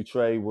to ask you,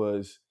 Trey,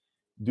 was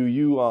do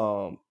you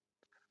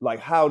like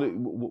how did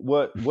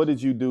what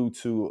did you do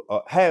to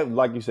have,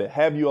 like you said,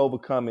 have you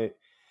overcome it?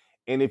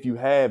 And if you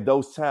have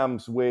those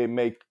times where it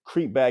may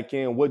creep back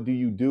in, what do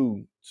you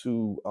do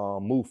to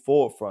move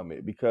forward from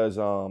it? Because,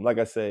 like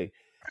I say,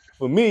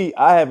 for me,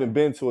 I haven't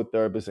been to a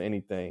therapist or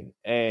anything.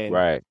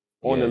 And right.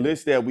 on the Yeah.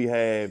 list that we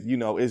have,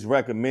 it's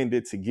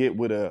recommended to get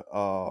with a,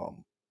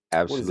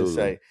 what does it Absolutely.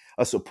 say?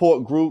 A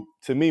support group.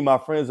 To me, my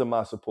friends are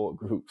my support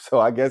group. So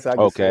I guess I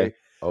could Okay. say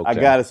I Okay.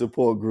 got a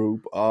support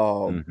group.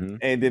 Mm-hmm.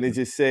 And then it Mm-hmm.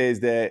 just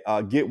says that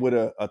get with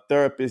a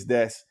therapist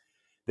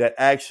that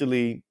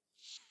actually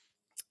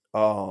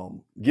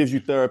gives you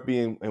therapy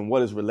and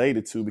what is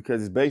related to,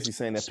 because it's basically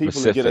saying that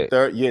people that get a Specific.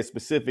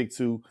 specific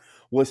to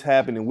what's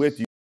happening with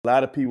you. A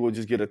lot of people will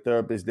just get a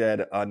therapist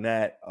that are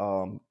not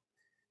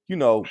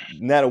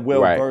not a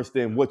well Right. versed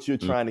in what you're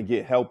Mm, trying to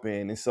get help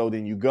in, and so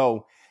then you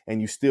go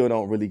and you still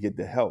don't really get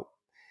the help.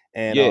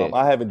 And yeah.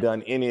 I haven't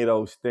done any of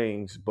those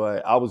things,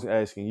 but I was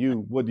asking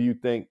you, what do you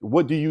think?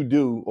 What do you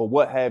do, or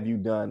what have you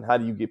done? How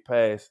do you get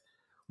past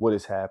what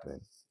has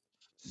happened,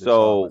 the So,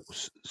 traumas?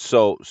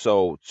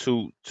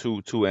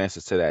 two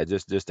answers to that.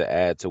 Just to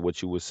add to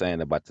what you were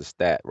saying about the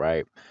stat,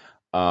 right?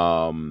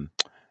 Um,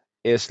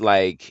 it's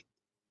like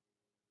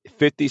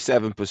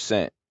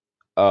 57%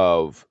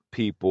 of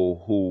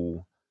people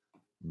who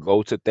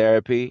go to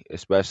therapy,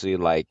 especially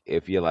like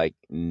if you're like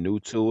new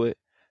to it,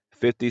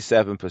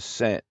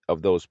 57%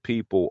 of those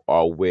people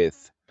are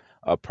with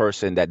a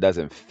person that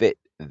doesn't fit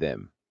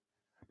them,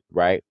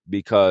 right?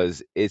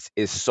 Because it's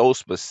so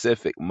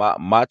specific.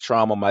 My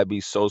trauma might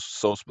be so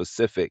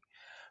specific,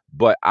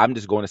 but I'm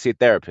just going to see a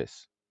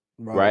therapist,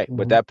 Right. right?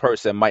 But Hmm. that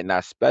person might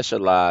not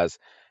specialize.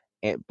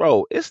 And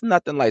bro, it's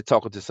nothing like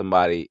talking to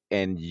somebody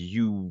and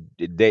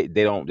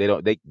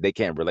they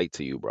can't relate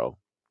to you, bro.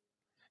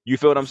 You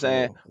feel what For I'm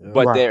saying? sure. Yep.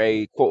 But Right. they're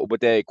a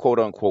quote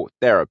unquote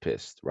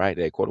therapist, right?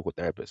 They're a quote unquote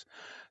therapist.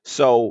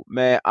 So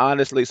man,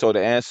 honestly, so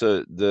to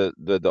answer the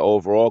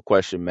overall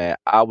question, man,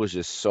 I was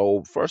just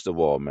so first of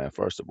all,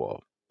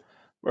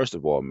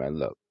 man,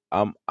 look,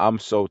 I'm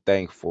so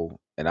thankful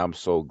and I'm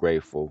so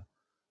grateful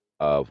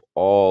of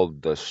all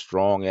the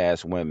strong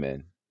ass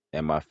women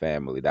in my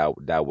family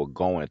that were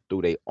going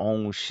through their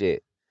own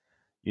shit.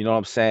 You know what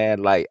I'm saying?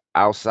 Like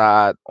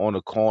outside on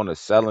the corner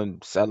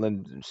selling,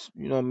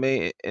 you know what I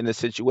mean, in a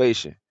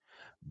situation.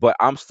 But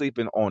I'm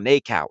sleeping on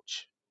their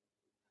couch.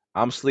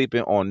 I'm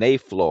sleeping on their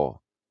floor.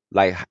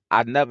 Like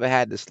I never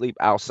had to sleep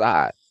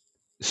outside.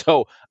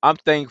 So I'm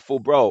thankful,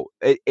 bro.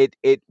 It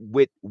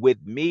with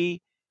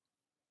me,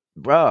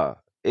 bruh.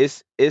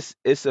 It's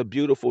a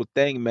beautiful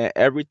thing, man.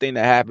 Everything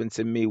that happened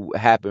to me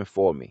happened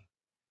for me.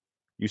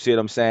 You see what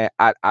I'm saying?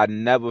 I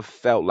never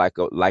felt like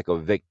a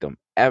victim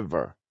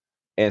ever.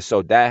 And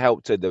so that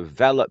helped to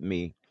develop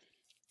me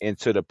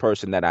into the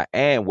person that I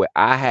am, where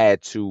I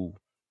had to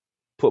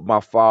put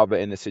my father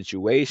in a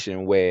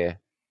situation where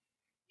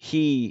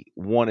he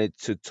wanted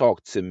to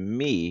talk to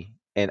me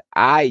and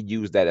I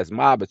used that as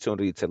my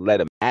opportunity to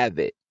let him have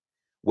it,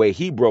 where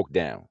he broke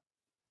down,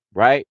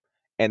 right?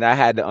 And I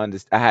had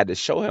to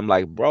show him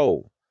like,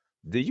 bro,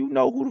 do you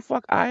know who the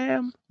fuck I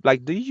am?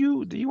 Like, do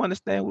you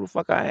understand who the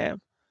fuck I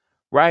am?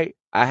 Right?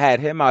 I had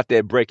him out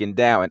there breaking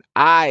down and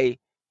I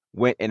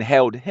went and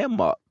held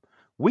him up.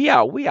 We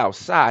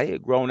outside, he a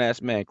grown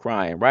ass man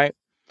crying, right?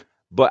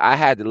 But I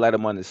had to let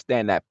him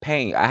understand that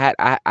pain. I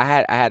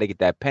had to get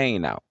that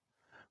pain out,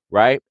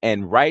 right?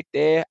 And right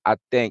there, I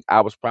think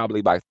I was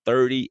probably like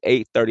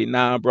 38,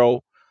 39,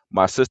 bro.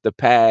 My sister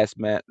passed,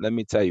 man. Let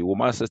me tell you, when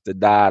my sister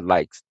died,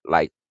 like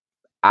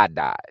I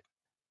died,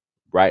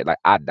 right? Like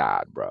I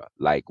died, bro.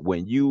 Like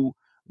when you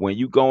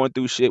going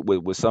through shit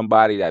with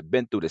somebody that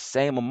been through the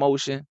same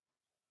emotion,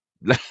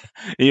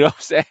 you know what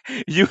I'm saying?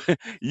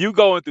 You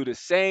going through the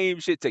same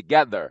shit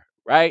together,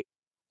 right?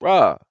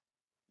 Bruh,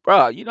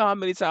 bruh, you know how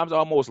many times I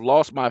almost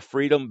lost my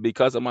freedom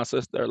because of my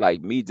sister?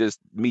 Like me just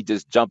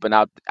jumping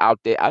out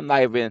there. I'm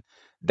not even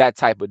that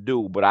type of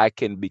dude, but I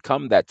can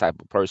become that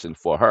type of person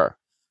for her,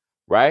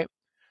 right?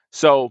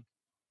 So,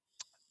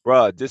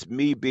 bruh, just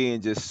me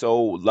being just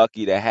so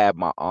lucky to have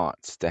my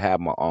aunts, to have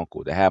my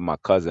uncle, to have my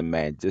cousin,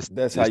 man, just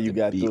That's how just you to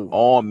got be through.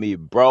 on me,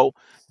 bro,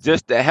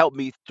 just to help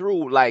me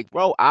through. Like,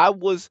 bro, I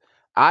was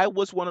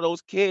one of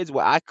those kids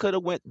where I could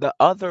have went the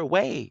other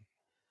way.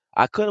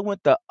 I could have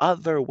went the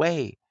other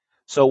way.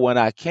 So when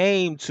I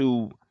came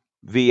to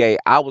VA,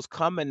 I was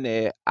coming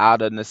there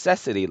out of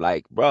necessity.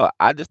 Like, bro,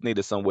 I just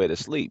needed somewhere to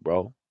sleep,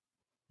 bro.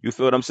 You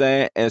feel what I'm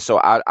saying? And so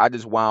I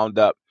just wound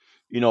up,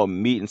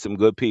 meeting some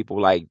good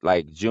people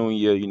like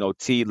Junior,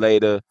 T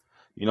later,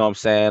 you know what I'm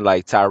saying?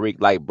 Like Tyreek,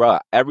 like, bruh,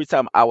 every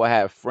time I would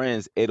have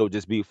friends, it'll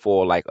just be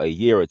for like a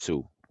year or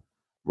two,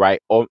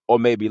 right? Or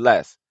maybe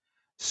less.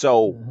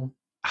 So Hmm.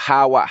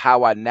 how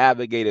I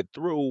navigated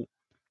through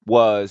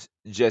was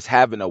just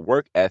having a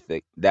work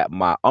ethic that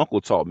my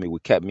uncle taught me,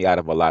 would kept me out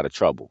of a lot of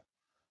trouble,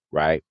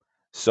 right?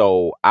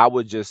 So I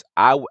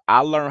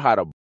learned how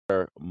to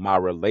my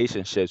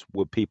relationships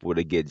with people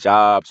to get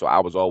jobs. So I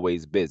was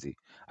always busy.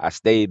 I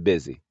stayed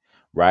busy,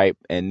 right?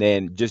 And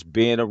then just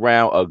being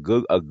around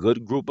a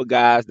good group of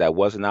guys that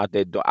wasn't out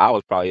there. I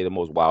was probably the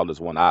most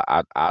wildest one out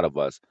of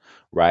us,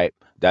 right?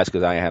 That's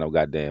because I ain't had no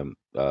goddamn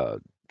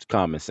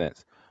common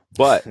sense.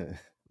 But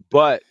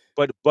but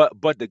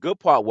the good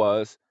part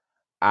was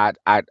I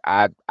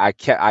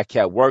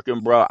kept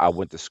working, bro. I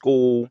went to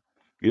school.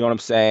 You know what I'm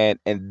saying?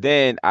 And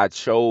then I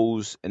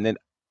chose, and then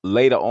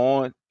later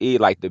on,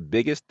 like the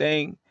biggest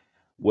thing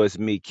was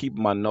me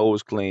keeping my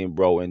nose clean,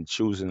 bro, and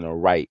choosing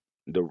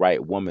the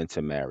right woman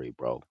to marry,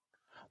 bro.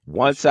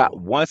 For Once I sure.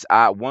 once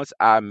I once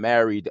I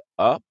married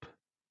up,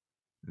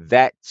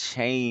 that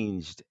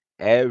changed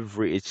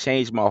it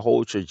changed my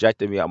whole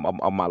trajectory of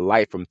my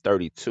life from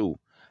 32.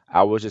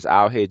 I was just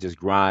out here just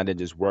grinding,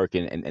 just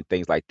working and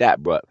things like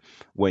that. But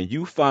when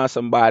you find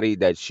somebody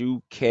that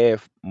you care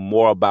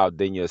more about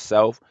than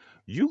yourself,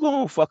 you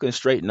gonna fucking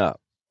straighten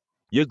up.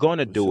 You're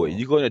gonna For do it. sure.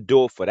 You're gonna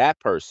do it for that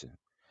person.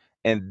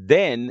 And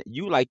then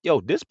you like,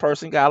 yo, this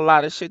person got a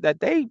lot of shit that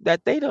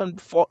they done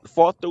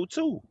fought through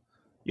too.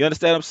 You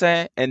understand what I'm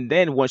saying? And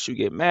then once you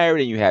get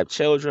married and you have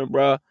children,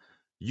 bruh,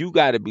 you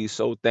got to be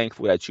so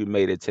thankful that you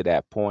made it to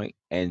that point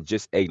and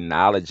just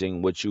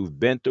acknowledging what you've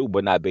been through,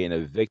 but not being a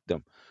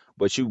victim.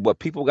 But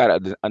people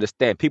got to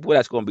understand, people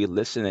that's going to be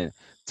listening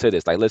to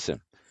this, like,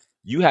 listen,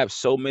 you have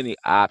so many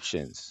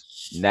options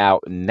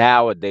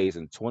nowadays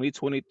in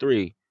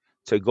 2023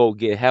 to go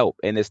get help,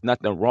 and there's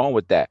nothing wrong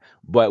with that.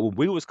 But when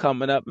we was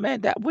coming up,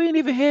 man, that we didn't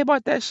even hear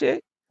about that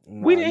shit.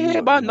 We Nah, didn't you hear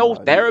know, about no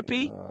nah, you,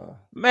 therapy. nah,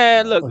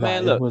 Man, nah. look, Oh, no,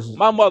 man, it look. was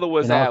My mother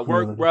was in our at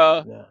work, community.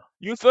 bruh. Yeah.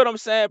 You feel what I'm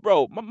saying,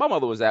 bro? My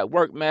mother was at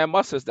work, man.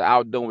 My sister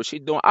out doing what she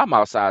doing. I'm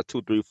outside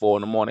 2, 3, 4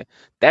 in the morning.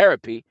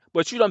 Therapy.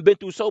 But you done been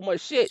through so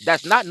much shit.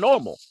 That's not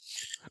normal.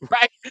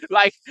 Right?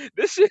 Like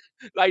this shit,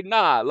 like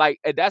nah, like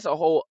and that's a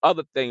whole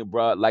other thing,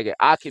 bro. Like in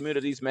our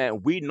communities,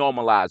 man, we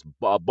normalize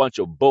a bunch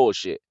of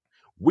bullshit.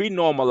 We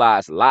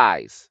normalize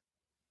lies,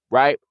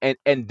 right? And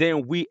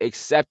then we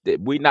accept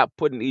it. We not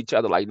putting each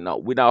other like no,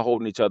 we're not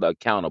holding each other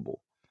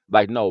accountable.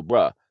 Like no,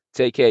 bruh,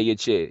 take care of your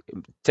kid,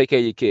 take care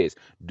of your kids.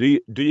 Do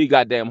your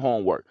goddamn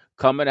homework.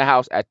 Come in the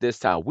house at this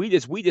time. We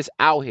just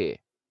out here.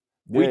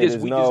 We Yeah, just there's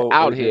we just no,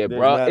 out here,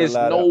 there's bruh. not It's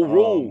no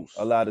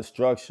a rules. lot of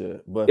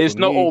structure. But for It's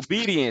no me,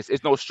 obedience.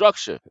 It's no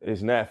structure.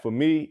 it's not for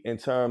me in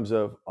terms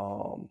of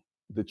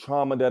the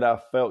trauma that I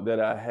felt that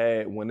I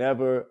had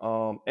whenever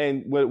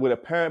and with a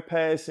parent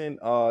passing.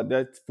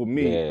 That's for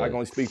me. I Yeah,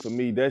 gonna speak for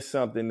me. That's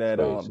something that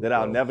crazy, that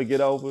I'll bro. never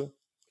get over.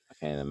 I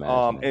can't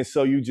imagine it. And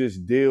so you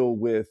just deal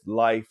with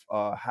life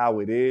how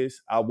it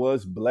is. I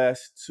was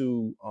blessed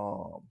to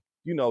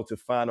to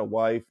find a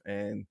wife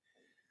and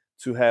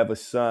to have a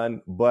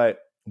son, but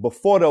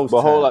before those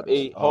But hold up, times,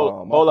 E. Hold,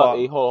 my hold up, father,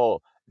 E.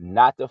 Hold.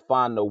 Not to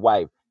find the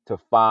wife, to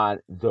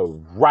find the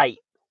right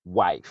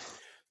wife.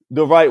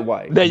 the right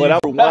wife. There But you I'm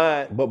go.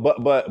 rewind,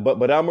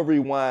 but I'm gonna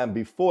rewind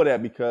before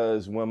that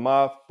because when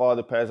my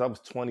father passed, I was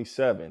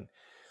 27.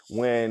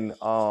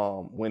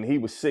 When he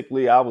was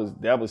sickly, that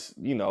was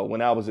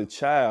when I was a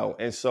child,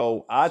 and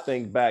so I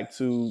think back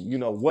to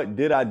what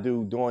did I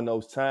do during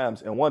those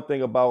times, and one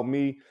thing about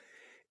me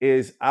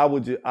is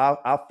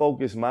I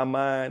focus my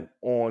mind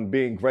on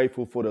being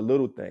grateful for the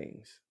little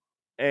things,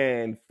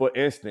 and for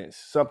instance,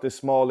 something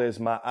small as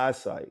my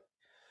eyesight.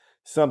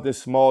 Something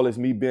small as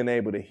me being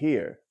able to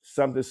hear.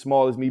 Something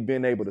small as me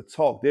being able to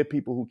talk. There are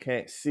people who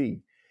can't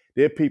see.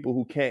 There are people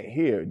who can't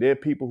hear. There are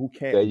people who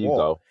There can't you walk.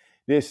 go.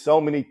 There's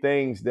so many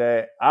things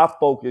that I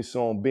focus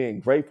on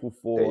being grateful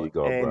There you for,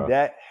 go, and bro.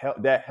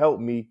 that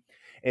helped me,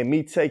 and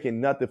me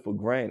taking nothing for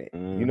granted.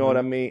 You know what Mm-hmm.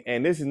 I mean?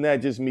 And this is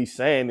not just me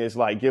saying this,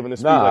 like giving a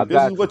speech, Nah, I like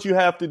this is got you. what you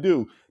have to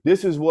do.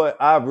 This is what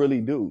I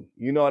really do.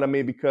 You know what I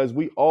mean? Because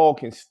we all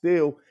can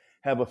still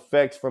have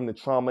effects from the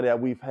trauma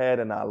that we've had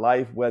in our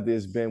life, whether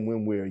it's been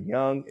when we're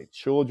young,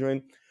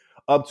 children,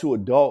 up to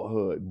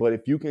adulthood. But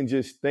if you can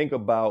just think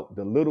about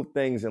the little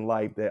things in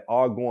life that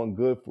are going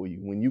good for you,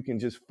 when you can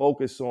just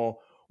focus on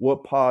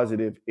what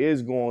positive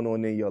is going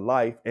on in your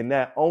life, and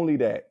not only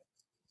that,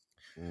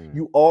 Mm.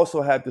 You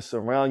also have to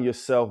surround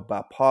yourself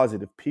by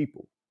positive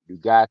people. You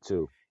got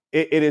to.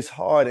 It is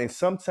hard, and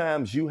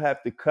sometimes you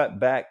have to cut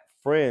back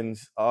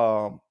friends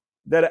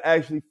that are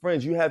actually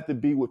friends. You have to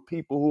be with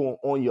people who are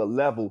on your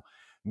level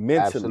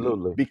mentally,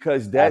 Absolutely.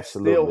 because that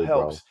still Absolutely,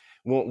 bro. helps.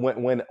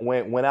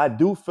 When I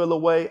do feel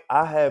away,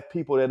 I have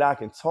people that I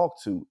can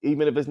talk to,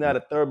 even if it's Mm, not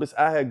a therapist.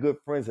 I have good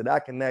friends that I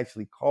can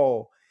actually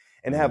call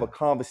and have a mm.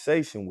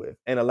 conversation with.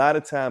 And a lot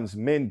of times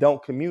men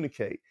don't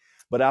communicate,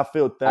 but I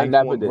feel I thankful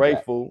never and did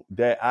that. grateful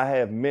that I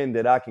have men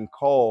that I can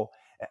call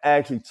and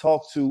actually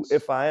talk to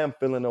if I am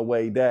feeling a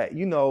way that,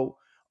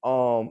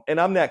 and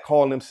I'm not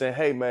calling them saying,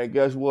 hey man,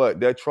 guess what?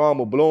 That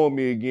trauma blowing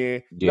me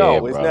again. Yeah,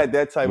 No, it's bro. not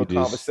that type of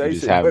You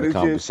just conversation, having but a it's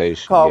just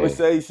conversation. Yeah.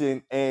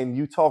 conversation and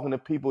you talking to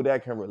people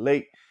that can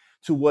relate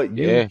to what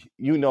Yeah.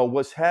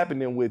 what's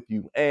happening with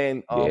you.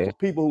 And Yeah. for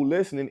people who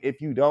listening,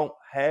 if you don't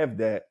have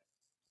that,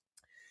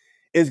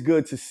 it's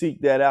good to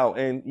seek that out.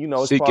 And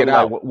it's Seek it probably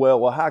like, out.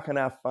 well, how can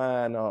I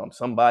find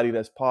somebody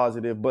that's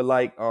positive? But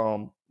like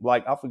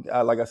I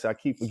forget, like I said, I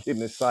keep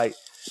forgetting the site.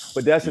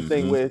 But that's the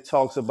thing Hmm. where it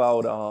talks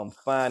about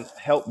find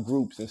help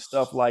groups and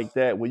stuff like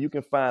that, where you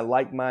can find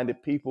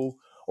like-minded people,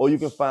 or you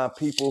can find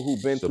people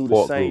who've been through the Support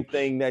same groups.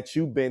 thing that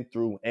you've been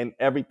through, and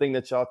everything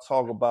that y'all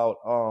talk about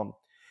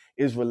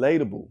is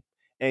relatable,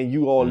 and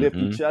you all lift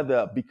Hmm. each other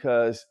up,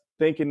 because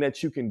thinking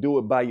that you can do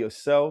it by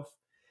yourself,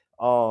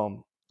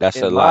 um,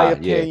 That's a in my lie.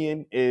 Yeah.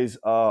 opinion, is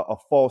a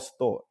false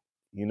thought.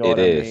 You know It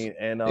what I is. mean?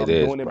 And It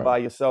is, doing it bro. by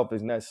yourself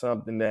is not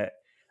something that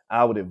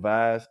I would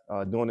advise.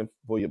 Doing it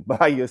for you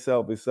by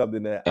yourself is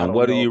something that I And don't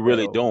what are know if you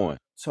really that'll doing?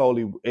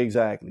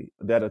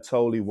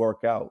 totally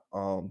work out.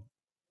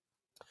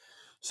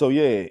 So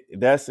yeah,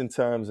 that's in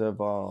terms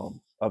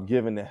of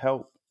giving the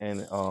help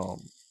and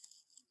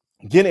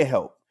getting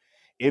help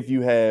if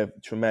you have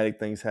traumatic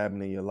things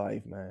happen in your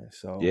life, man.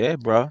 So Yeah,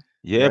 bro.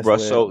 Yeah, that's bro.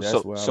 where So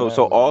that's so where I'm so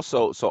at so with it.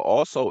 also so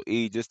also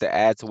E, just to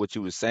add to what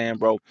you were saying,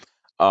 bro.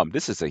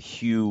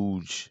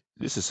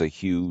 This is a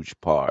huge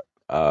part.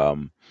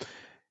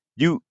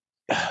 You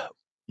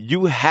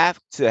you have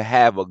to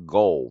have a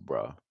goal,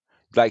 bro.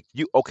 Like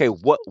you, okay,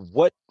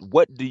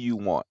 what do you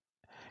want?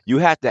 You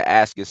have to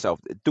ask yourself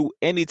through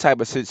any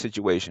type of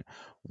situation,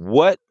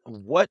 what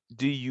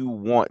do you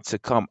want to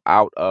come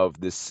out of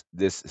this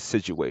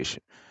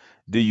situation?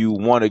 Do you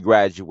want to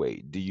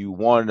graduate? Do you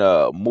want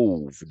to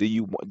move? Do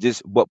you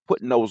just but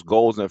putting those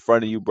goals in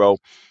front of you, bro?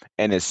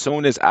 And as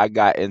soon as I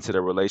got into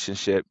the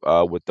relationship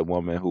with the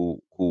woman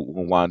who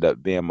wound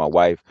up being my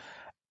wife,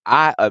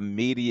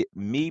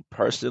 me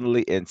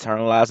personally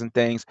internalizing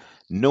things,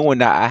 knowing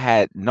that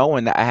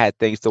I had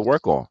things to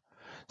work on.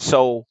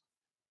 So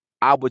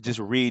I would just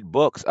read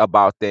books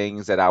about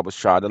things that I was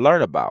trying to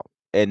learn about.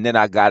 And then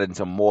I got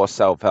into more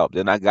self help.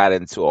 Then I got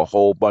into a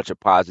whole bunch of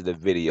positive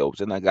videos.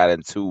 Then I got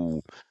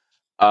into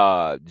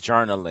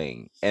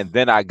journaling, and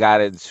then I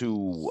got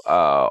into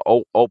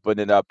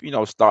opening up,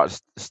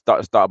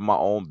 start my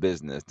own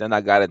business. Then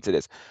I got into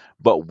this,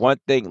 but one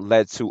thing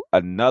led to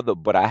another,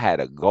 but I had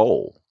a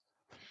goal.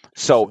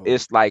 For So sure.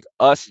 it's like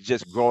us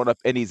just growing up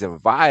in these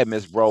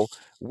environments, bro.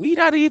 We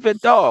not even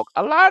dog.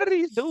 A lot of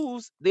these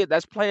dudes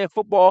that's playing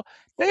football,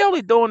 they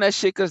only doing that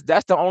shit because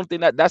that's the only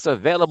thing that's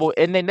available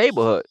in their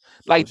neighborhood.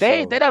 For Like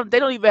sure. they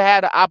don't even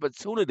have the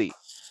opportunity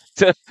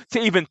to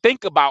even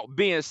think about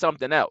being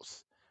something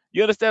else.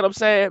 You understand what I'm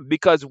saying?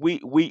 Because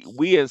we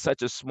in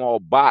such a small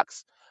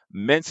box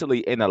mentally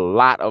in a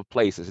lot of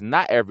places,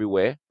 not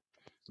everywhere,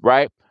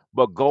 right?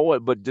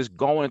 But just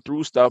going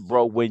through stuff,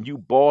 bro. When you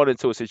born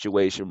into a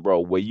situation,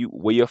 bro, where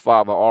your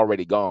father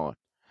already gone,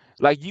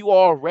 like you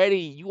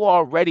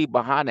already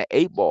behind the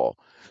eight ball.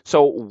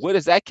 So what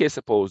is that kid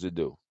supposed to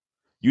do?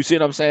 You see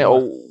what I'm saying? Right.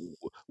 Oh,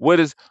 what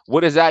is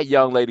that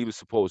young lady was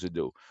supposed to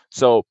do?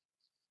 So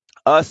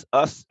us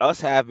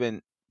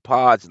having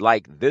pods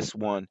like this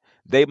one,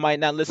 they might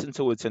not listen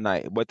to it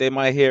tonight, but they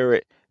might hear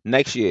it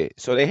next year.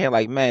 So they hear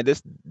like, man,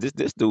 this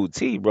dude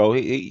T, bro,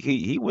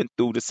 he went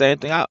through the same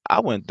thing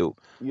I went through.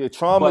 Yeah,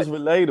 But trauma's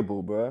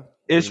relatable, bro.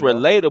 it's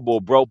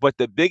relatable, bro. But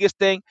the biggest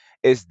thing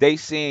is they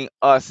seeing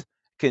us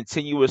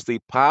continuously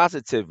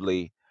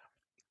positively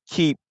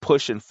keep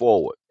pushing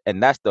forward.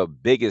 And that's the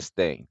biggest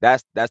thing.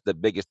 That's the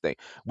biggest thing.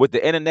 With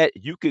the internet,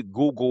 you could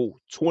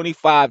Google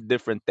 25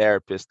 different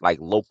therapists like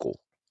local.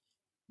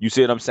 You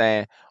see what I'm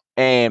saying?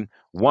 And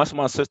once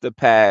my sister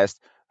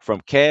passed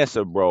from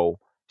cancer, bro,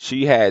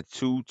 she had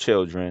two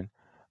children.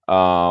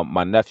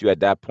 My nephew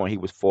at that point he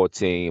was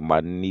 14.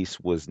 My niece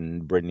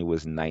Brittany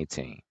was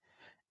 19.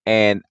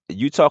 And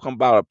you talking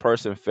about a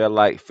person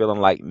feeling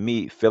like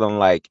me, feeling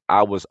like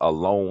I was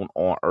alone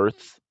on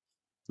earth,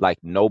 like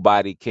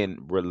nobody can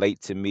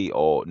relate to me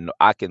or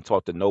I can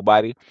talk to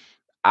nobody.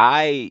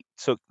 I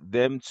took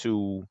them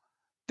to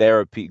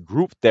therapy,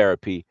 group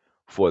therapy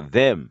for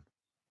them,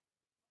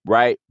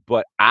 right?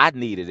 But I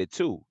needed it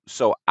too.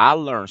 So I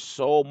learned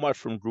so much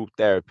from group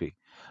therapy.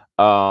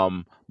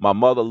 My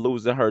mother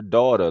losing her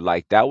daughter,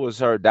 like that was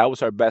her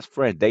best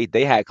friend.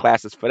 They had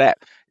classes for that.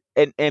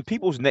 And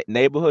people's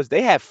neighborhoods,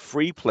 they have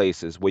free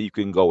places where you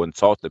can go and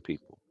talk to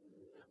people.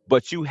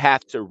 But you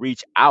have to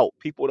reach out.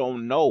 People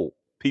don't know.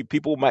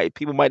 People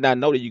might not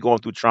know that you're going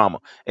through trauma,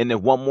 and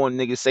then one more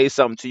nigga say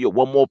something to you,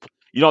 one more,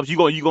 you know, you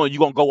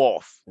gonna go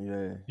off.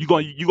 Yeah. You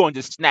gonna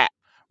just snap,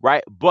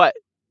 right? But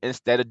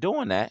instead of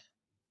doing that,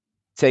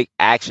 take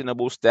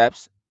actionable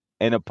steps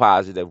in a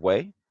positive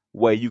way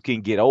where you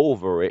can get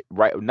over it,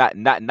 right?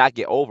 Not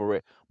get over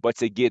it, but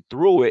to get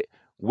through it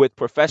with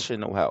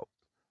professional help,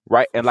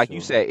 right? For And sure.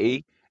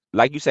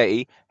 like you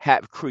said,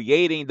 have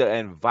creating the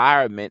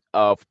environment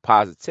of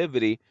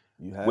positivity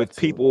You have with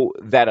to. people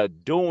that are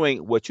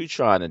doing what you're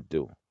trying to do,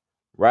 You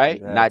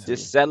right? have Not to.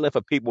 just settling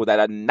for people that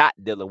are not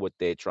dealing with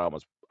their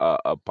traumas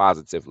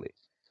positively.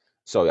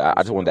 So For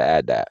I just wanted to sure.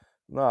 add that.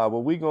 Nah, but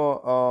we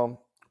gonna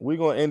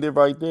end it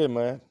right there,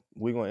 man.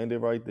 We gonna end it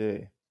right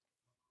there.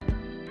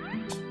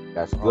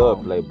 That's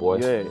good, Playboy.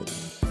 Yeah.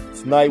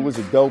 Tonight was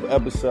a dope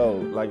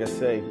episode. Like I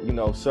say, you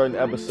know, certain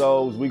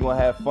episodes we gonna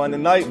have fun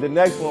tonight. The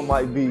next one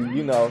might be,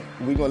 you know,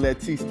 we gonna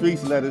let T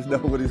Streets let us know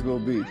what it's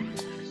gonna be.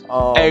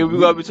 Hey, we're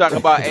gonna be talking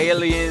about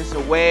aliens,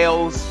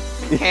 whales,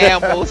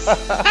 camels.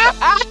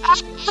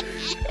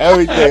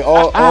 Everything,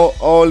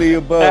 all the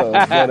above.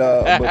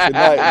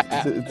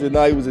 But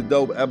tonight was a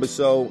dope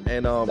episode,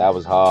 and That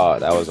was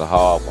hard. That was a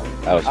hard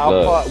one. That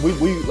was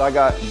good. we like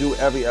I do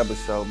every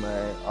episode,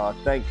 man.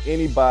 Thank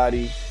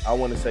anybody. I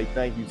want to say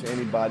thank you to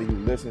anybody who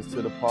listens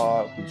to the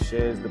pod, who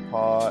shares the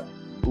pod,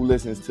 who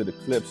listens to the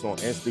clips on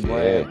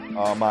Instagram.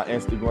 Yeah. My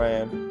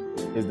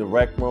Instagram is the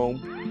Rec Room.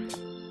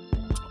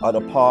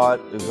 The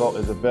pod is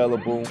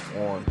available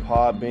on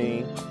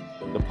Podbean.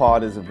 The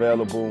pod is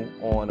available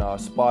on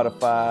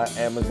Spotify,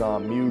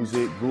 Amazon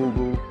Music,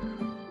 Google,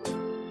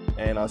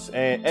 and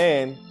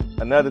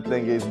another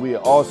thing is we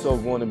are also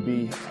going to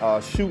be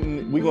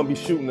shooting. We're going to be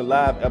shooting the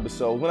live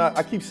episodes. When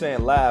I keep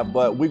saying live,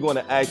 but we're going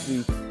to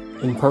actually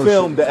In person.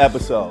 film the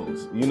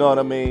episodes. You know what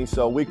I mean?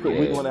 So we're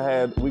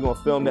gonna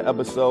film the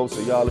episodes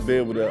so y'all will be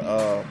able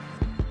to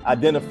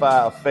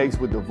identify a face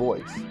with the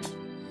voice.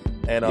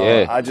 And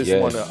I just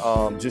want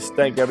to just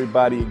thank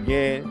everybody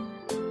again.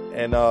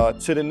 And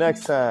to the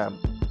next time.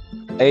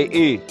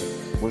 AE.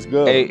 What's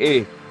good?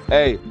 AE.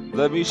 Hey,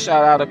 let me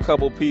shout out a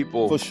couple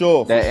people For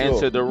sure.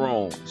 entered the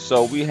room.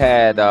 So we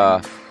had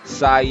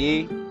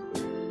Saeed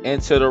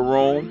enter the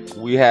room.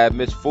 We had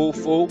Miss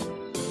Fufu.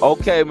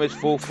 Okay, Miss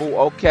Fufu.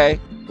 Okay.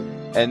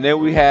 And then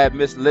we had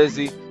Miss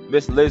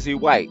Lizzie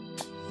White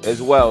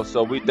as well.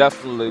 So we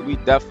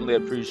definitely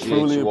appreciate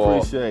Truly you all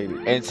appreciate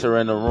it.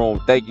 entering the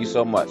room. Thank you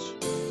so much.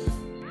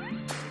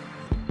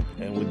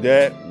 And with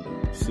that,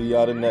 see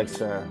y'all the next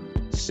time.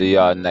 See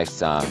y'all next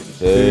time.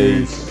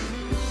 Peace.